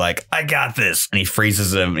Bobby's like, I got this. And he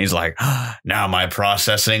freezes him. And he's like, now my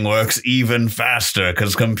processing works even faster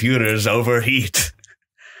because computers overheat.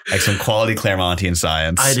 Like some quality Claremontian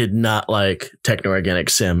science. I did not like techno organic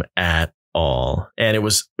Sim at all. And it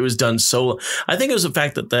was done so. I think it was the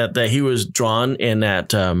fact that he was drawn in that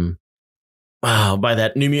by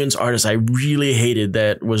that New Mutants artist I really hated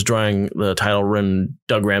that was drawing the title when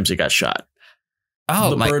Doug Ramsey got shot.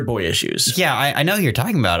 Oh, the Bird Boy issues. Yeah, I know who you're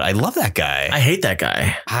talking about. I love that guy. I hate that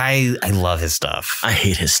guy. I love his stuff. I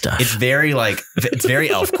hate his stuff. It's very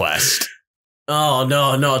ElfQuest. Oh,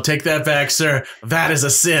 no, take that back, sir. That is a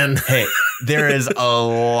sin. Hey, there is a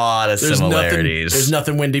lot of similarities. There's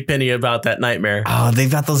nothing Wendy Penny about that nightmare. Oh, they've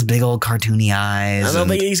got those big old cartoony eyes. I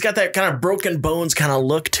think he's got that kind of broken bones kind of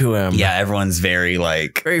look to him. Yeah, everyone's very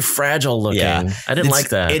fragile looking. Yeah. I didn't like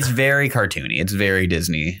that. It's very cartoony. It's very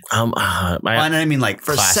Disney. I mean, like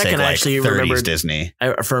for classic, a second, I actually 30s remembered Disney.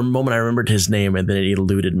 For a moment, I remembered his name, and then it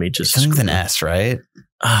eluded me. Something with an S, right?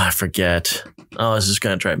 I forget. Oh, this is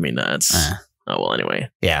gonna drive me nuts. Oh, well, anyway.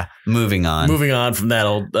 Yeah. Moving on from that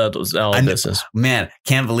old business. Man,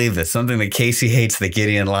 can't believe this. Something that Casey hates that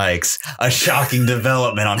Gideon likes. A shocking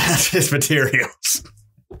development on Hazardous Materials.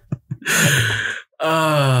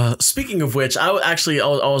 Speaking of which, I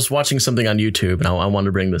was watching something on YouTube, and I wanted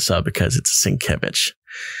to bring this up because it's a Sienkiewicz.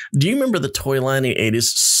 Do you remember the toy line in the 80s,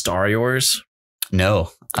 Star Yours?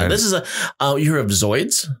 No. This is you heard of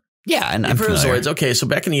Zoids? Yeah, and I've heard of Zoids. Okay, so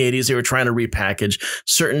back in the 80s, they were trying to repackage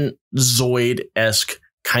certain Zoid-esque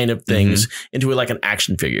kind of things into like an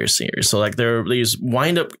action figure series. So like they had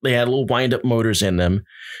little wind-up motors in them,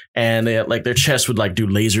 and they had, like their chest would like do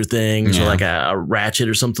laser things or like a ratchet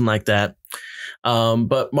or something like that.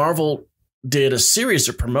 But Marvel did a series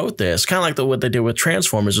to promote this, kind of like what they did with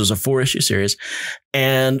Transformers. It was a 4-issue series,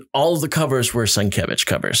 and all of the covers were Sienkiewicz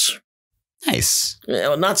covers. Nice.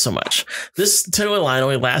 Well, not so much. This toy line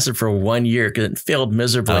only lasted for 1 year because it failed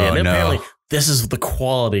miserably. Apparently this is the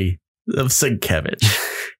quality of Sienkiewicz.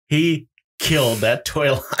 He killed that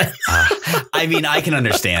toy line. I mean, I can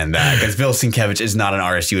understand that because Bill Sienkiewicz is not an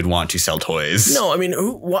artist you would want to sell toys. No, I mean,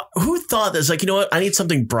 who thought this? Like, you know what? I need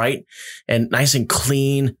something bright and nice and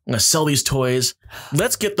clean. I'm going to sell these toys.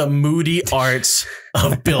 Let's get the moody arts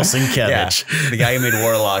of Bill Sienkiewicz. Yeah, the guy who made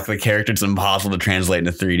Warlock, the character, it's impossible to translate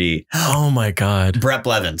into 3D. Oh, my God. Brett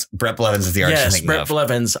Blevins. Brett Blevins is the artist. Yes, Brett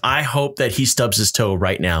Blevins. I hope that he stubs his toe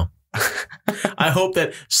right now. I hope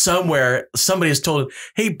that somewhere somebody has told him,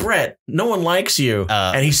 hey, Brett, no one likes you.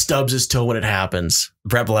 And he stubs his toe when it happens.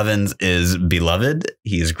 Brett Blevins is beloved.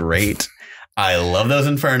 He's great. I love those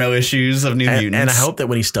Inferno issues of New Mutants. And I hope that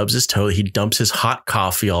when he stubs his toe, he dumps his hot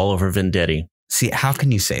coffee all over Vendetti. See, how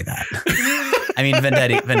can you say that? I mean,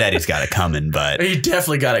 Vendetti's got it coming, but he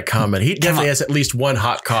definitely got it coming. He definitely has at least one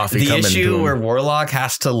hot coffee coming. The issue where Warlock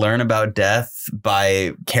has to learn about death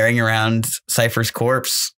by carrying around Cypher's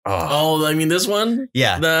corpse. Oh, I mean, this one?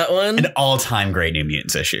 Yeah. That one? An all-time great New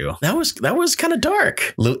Mutants issue. That was kind of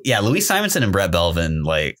dark. Louise Simonson and Brett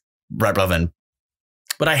Belvin.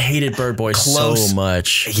 But I hated Bird Boy so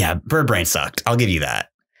much. Yeah, Bird Brain sucked. I'll give you that.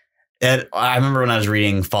 And I remember when I was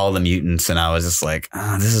reading Fall of the Mutants and I was just like,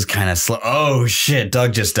 oh, this is kind of slow. Oh, shit.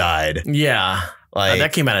 Doug just died. Yeah.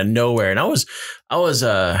 That came out of nowhere. And I was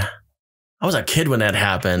a kid when that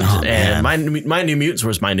happened. And my New Mutants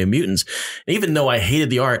was my New Mutants. And even though I hated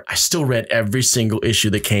the art, I still read every single issue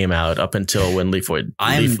that came out up until when Liefeld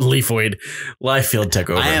took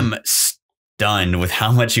over. I am stunned with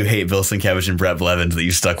how much you hate Bill Sienkiewicz and Brett Blevins that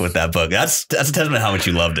you stuck with that book. That's a testament to how much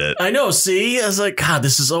you loved it. I know. See, I was like, God,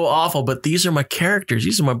 this is so awful. But these are my characters.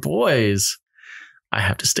 These are my boys. I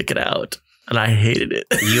have to stick it out. And I hated it.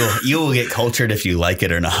 You will get cultured if you like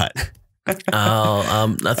it or not.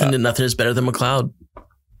 Nothing is better than McLeod.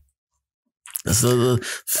 The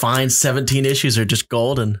fine 17 issues are just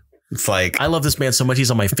golden. It's like, I love this man so much.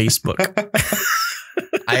 He's on my Facebook.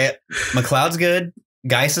 McLeod's good.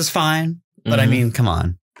 Geis is fine. But I mean, come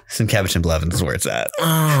on. Sienkiewicz and Blevins is where it's at.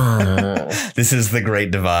 This is the great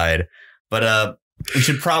divide. But we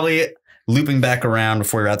should probably, looping back around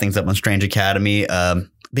before we wrap things up on Strange Academy,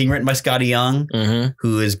 being written by Scotty Young,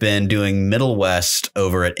 who has been doing Middle West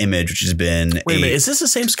over at Image, which has been Wait a minute, is this the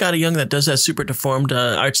same Scotty Young that does that super deformed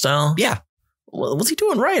art style? Yeah. What's he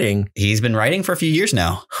doing writing? He's been writing for a few years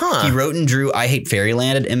now. He wrote and drew I Hate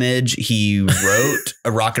Fairyland at Image. He wrote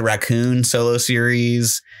a Rocket Raccoon solo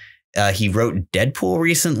series. He wrote Deadpool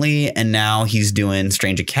recently, and now he's doing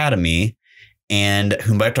Strange Academy, and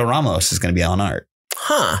Humberto Ramos is going to be on art.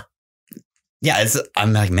 Yeah,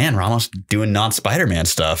 I'm like, man, Ramos doing non-Spider-Man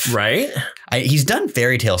stuff. Right? He's done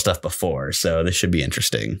fairy tale stuff before, so this should be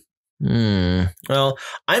interesting. Well,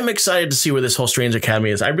 I'm excited to see where this whole Strange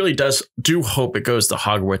Academy is. I really do hope it goes the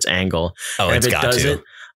Hogwarts angle. Oh, and it's if it got doesn't, to.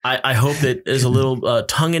 I hope that is a little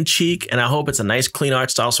tongue-in-cheek, and I hope it's a nice, clean art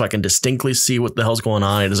style so I can distinctly see what the hell's going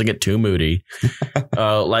on. It doesn't get too moody,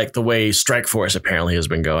 like the way Strike Force apparently has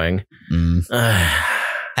been going.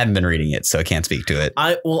 Haven't been reading it, so I can't speak to it.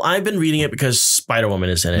 I've been reading it because Spider-Woman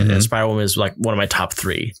is in it, and Spider-Woman is like one of my top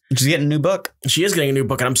 3. She's getting a new book. She is getting a new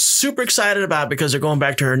book, and I'm super excited about it because they're going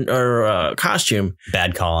back to her costume.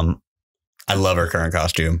 Bad column. I love her current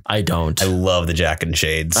costume. I don't. I love the jacket and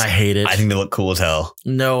shades. I hate it. I think they look cool as hell.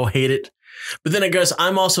 No, hate it. But then I guess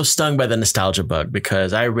I'm also stung by the nostalgia bug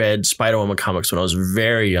because I read Spider-Woman comics when I was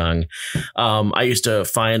very young. I used to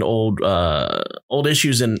find old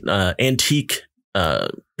issues in antique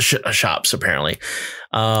shops, apparently.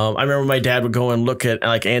 I remember my dad would go and look at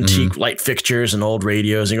like antique light fixtures and old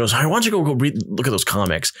radios, and he goes, "Why don't you go look at those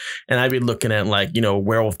comics?" And I'd be looking at like,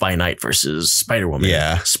 Werewolf by Night versus Spider-Woman,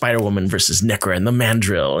 Spider-Woman versus Necra and the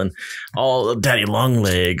Mandrill and all Daddy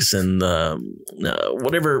Longlegs and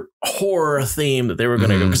whatever horror theme that they were going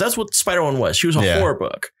to go, because that's what Spider-Woman was. She was a horror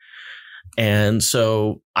book. And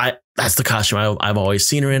so that's the costume I've always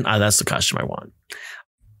seen her in. That's the costume I want.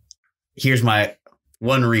 Here's my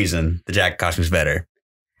one reason the jacket costume is better.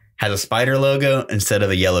 Has a spider logo instead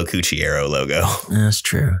of a yellow Coochie arrow logo. That's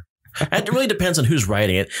true. It really depends on who's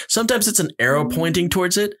writing it. Sometimes it's an arrow pointing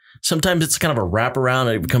towards it. Sometimes it's kind of a wraparound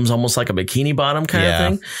and it becomes almost like a bikini bottom kind of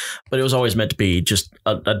thing. But it was always meant to be just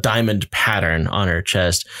a diamond pattern on her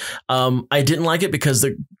chest. I didn't like it because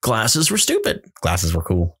the glasses were stupid. Glasses were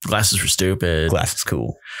cool. Glasses were stupid. Glasses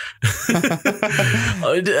cool.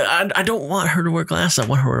 I don't want her to wear glasses. I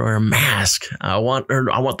want her to wear a mask. I want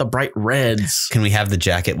the bright reds. Can we have the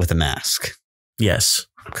jacket with a mask? Yes.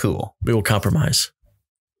 Cool. We will compromise.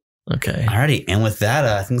 Okay. Alrighty. And with that,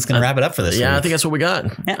 I think it's going to wrap it up for this week. I think that's what we got.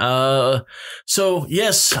 Yeah. So,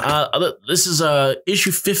 yes, this is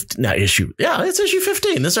issue 15. Not issue. Yeah, it's issue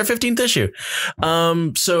 15. This is our 15th issue.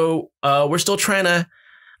 So we're still trying to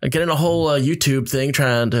get in a whole YouTube thing,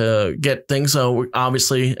 trying to get things. So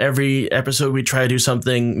obviously, every episode we try to do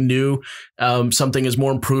something new. Something is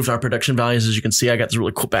more improved our production values. As you can see, I got this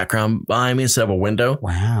really cool background behind me instead of a window.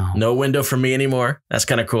 Wow. No window for me anymore. That's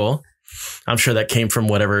kind of cool. I'm sure that came from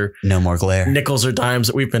whatever no more glare nickels or dimes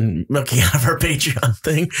that we've been milking out of our Patreon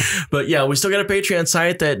thing. But yeah, we still got a Patreon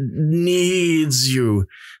site that needs you.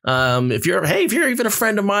 If you're even a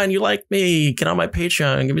friend of mine, you like me, get on my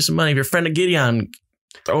Patreon, give me some money. If you're a friend of Gideon,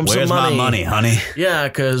 throw him some money. Where's my money, honey? Yeah,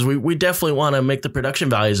 because we definitely want to make the production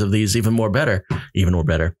values of these even more better.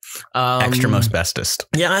 Extra most bestest.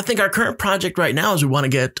 Yeah, I think our current project right now is we want to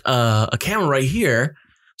get a camera right here,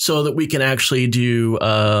 so that we can actually do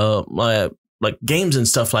like games and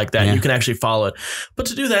stuff like that. Yeah. You can actually follow it. But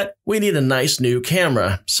to do that, we need a nice new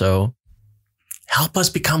camera. So help us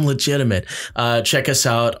become legitimate. Check us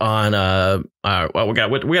out on well, we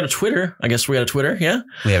got a Twitter. I guess we got a Twitter. Yeah,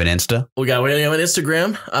 we have an Insta. We have an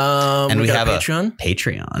Instagram. And we have a Patreon.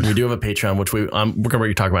 Patreon. We do have a Patreon, which we're going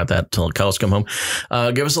to talk about that until Kyle's come home.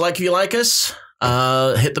 Give us a like if you like us.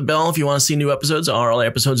 Hit the bell if you want to see new episodes. Our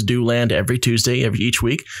episodes do land every Tuesday, each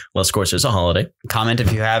week. Unless, of course, there's a holiday. Comment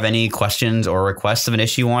if you have any questions or requests of an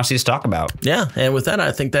issue you want to see us talk about. Yeah, and with that,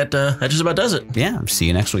 I think that just about does it. Yeah, see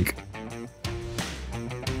you next week.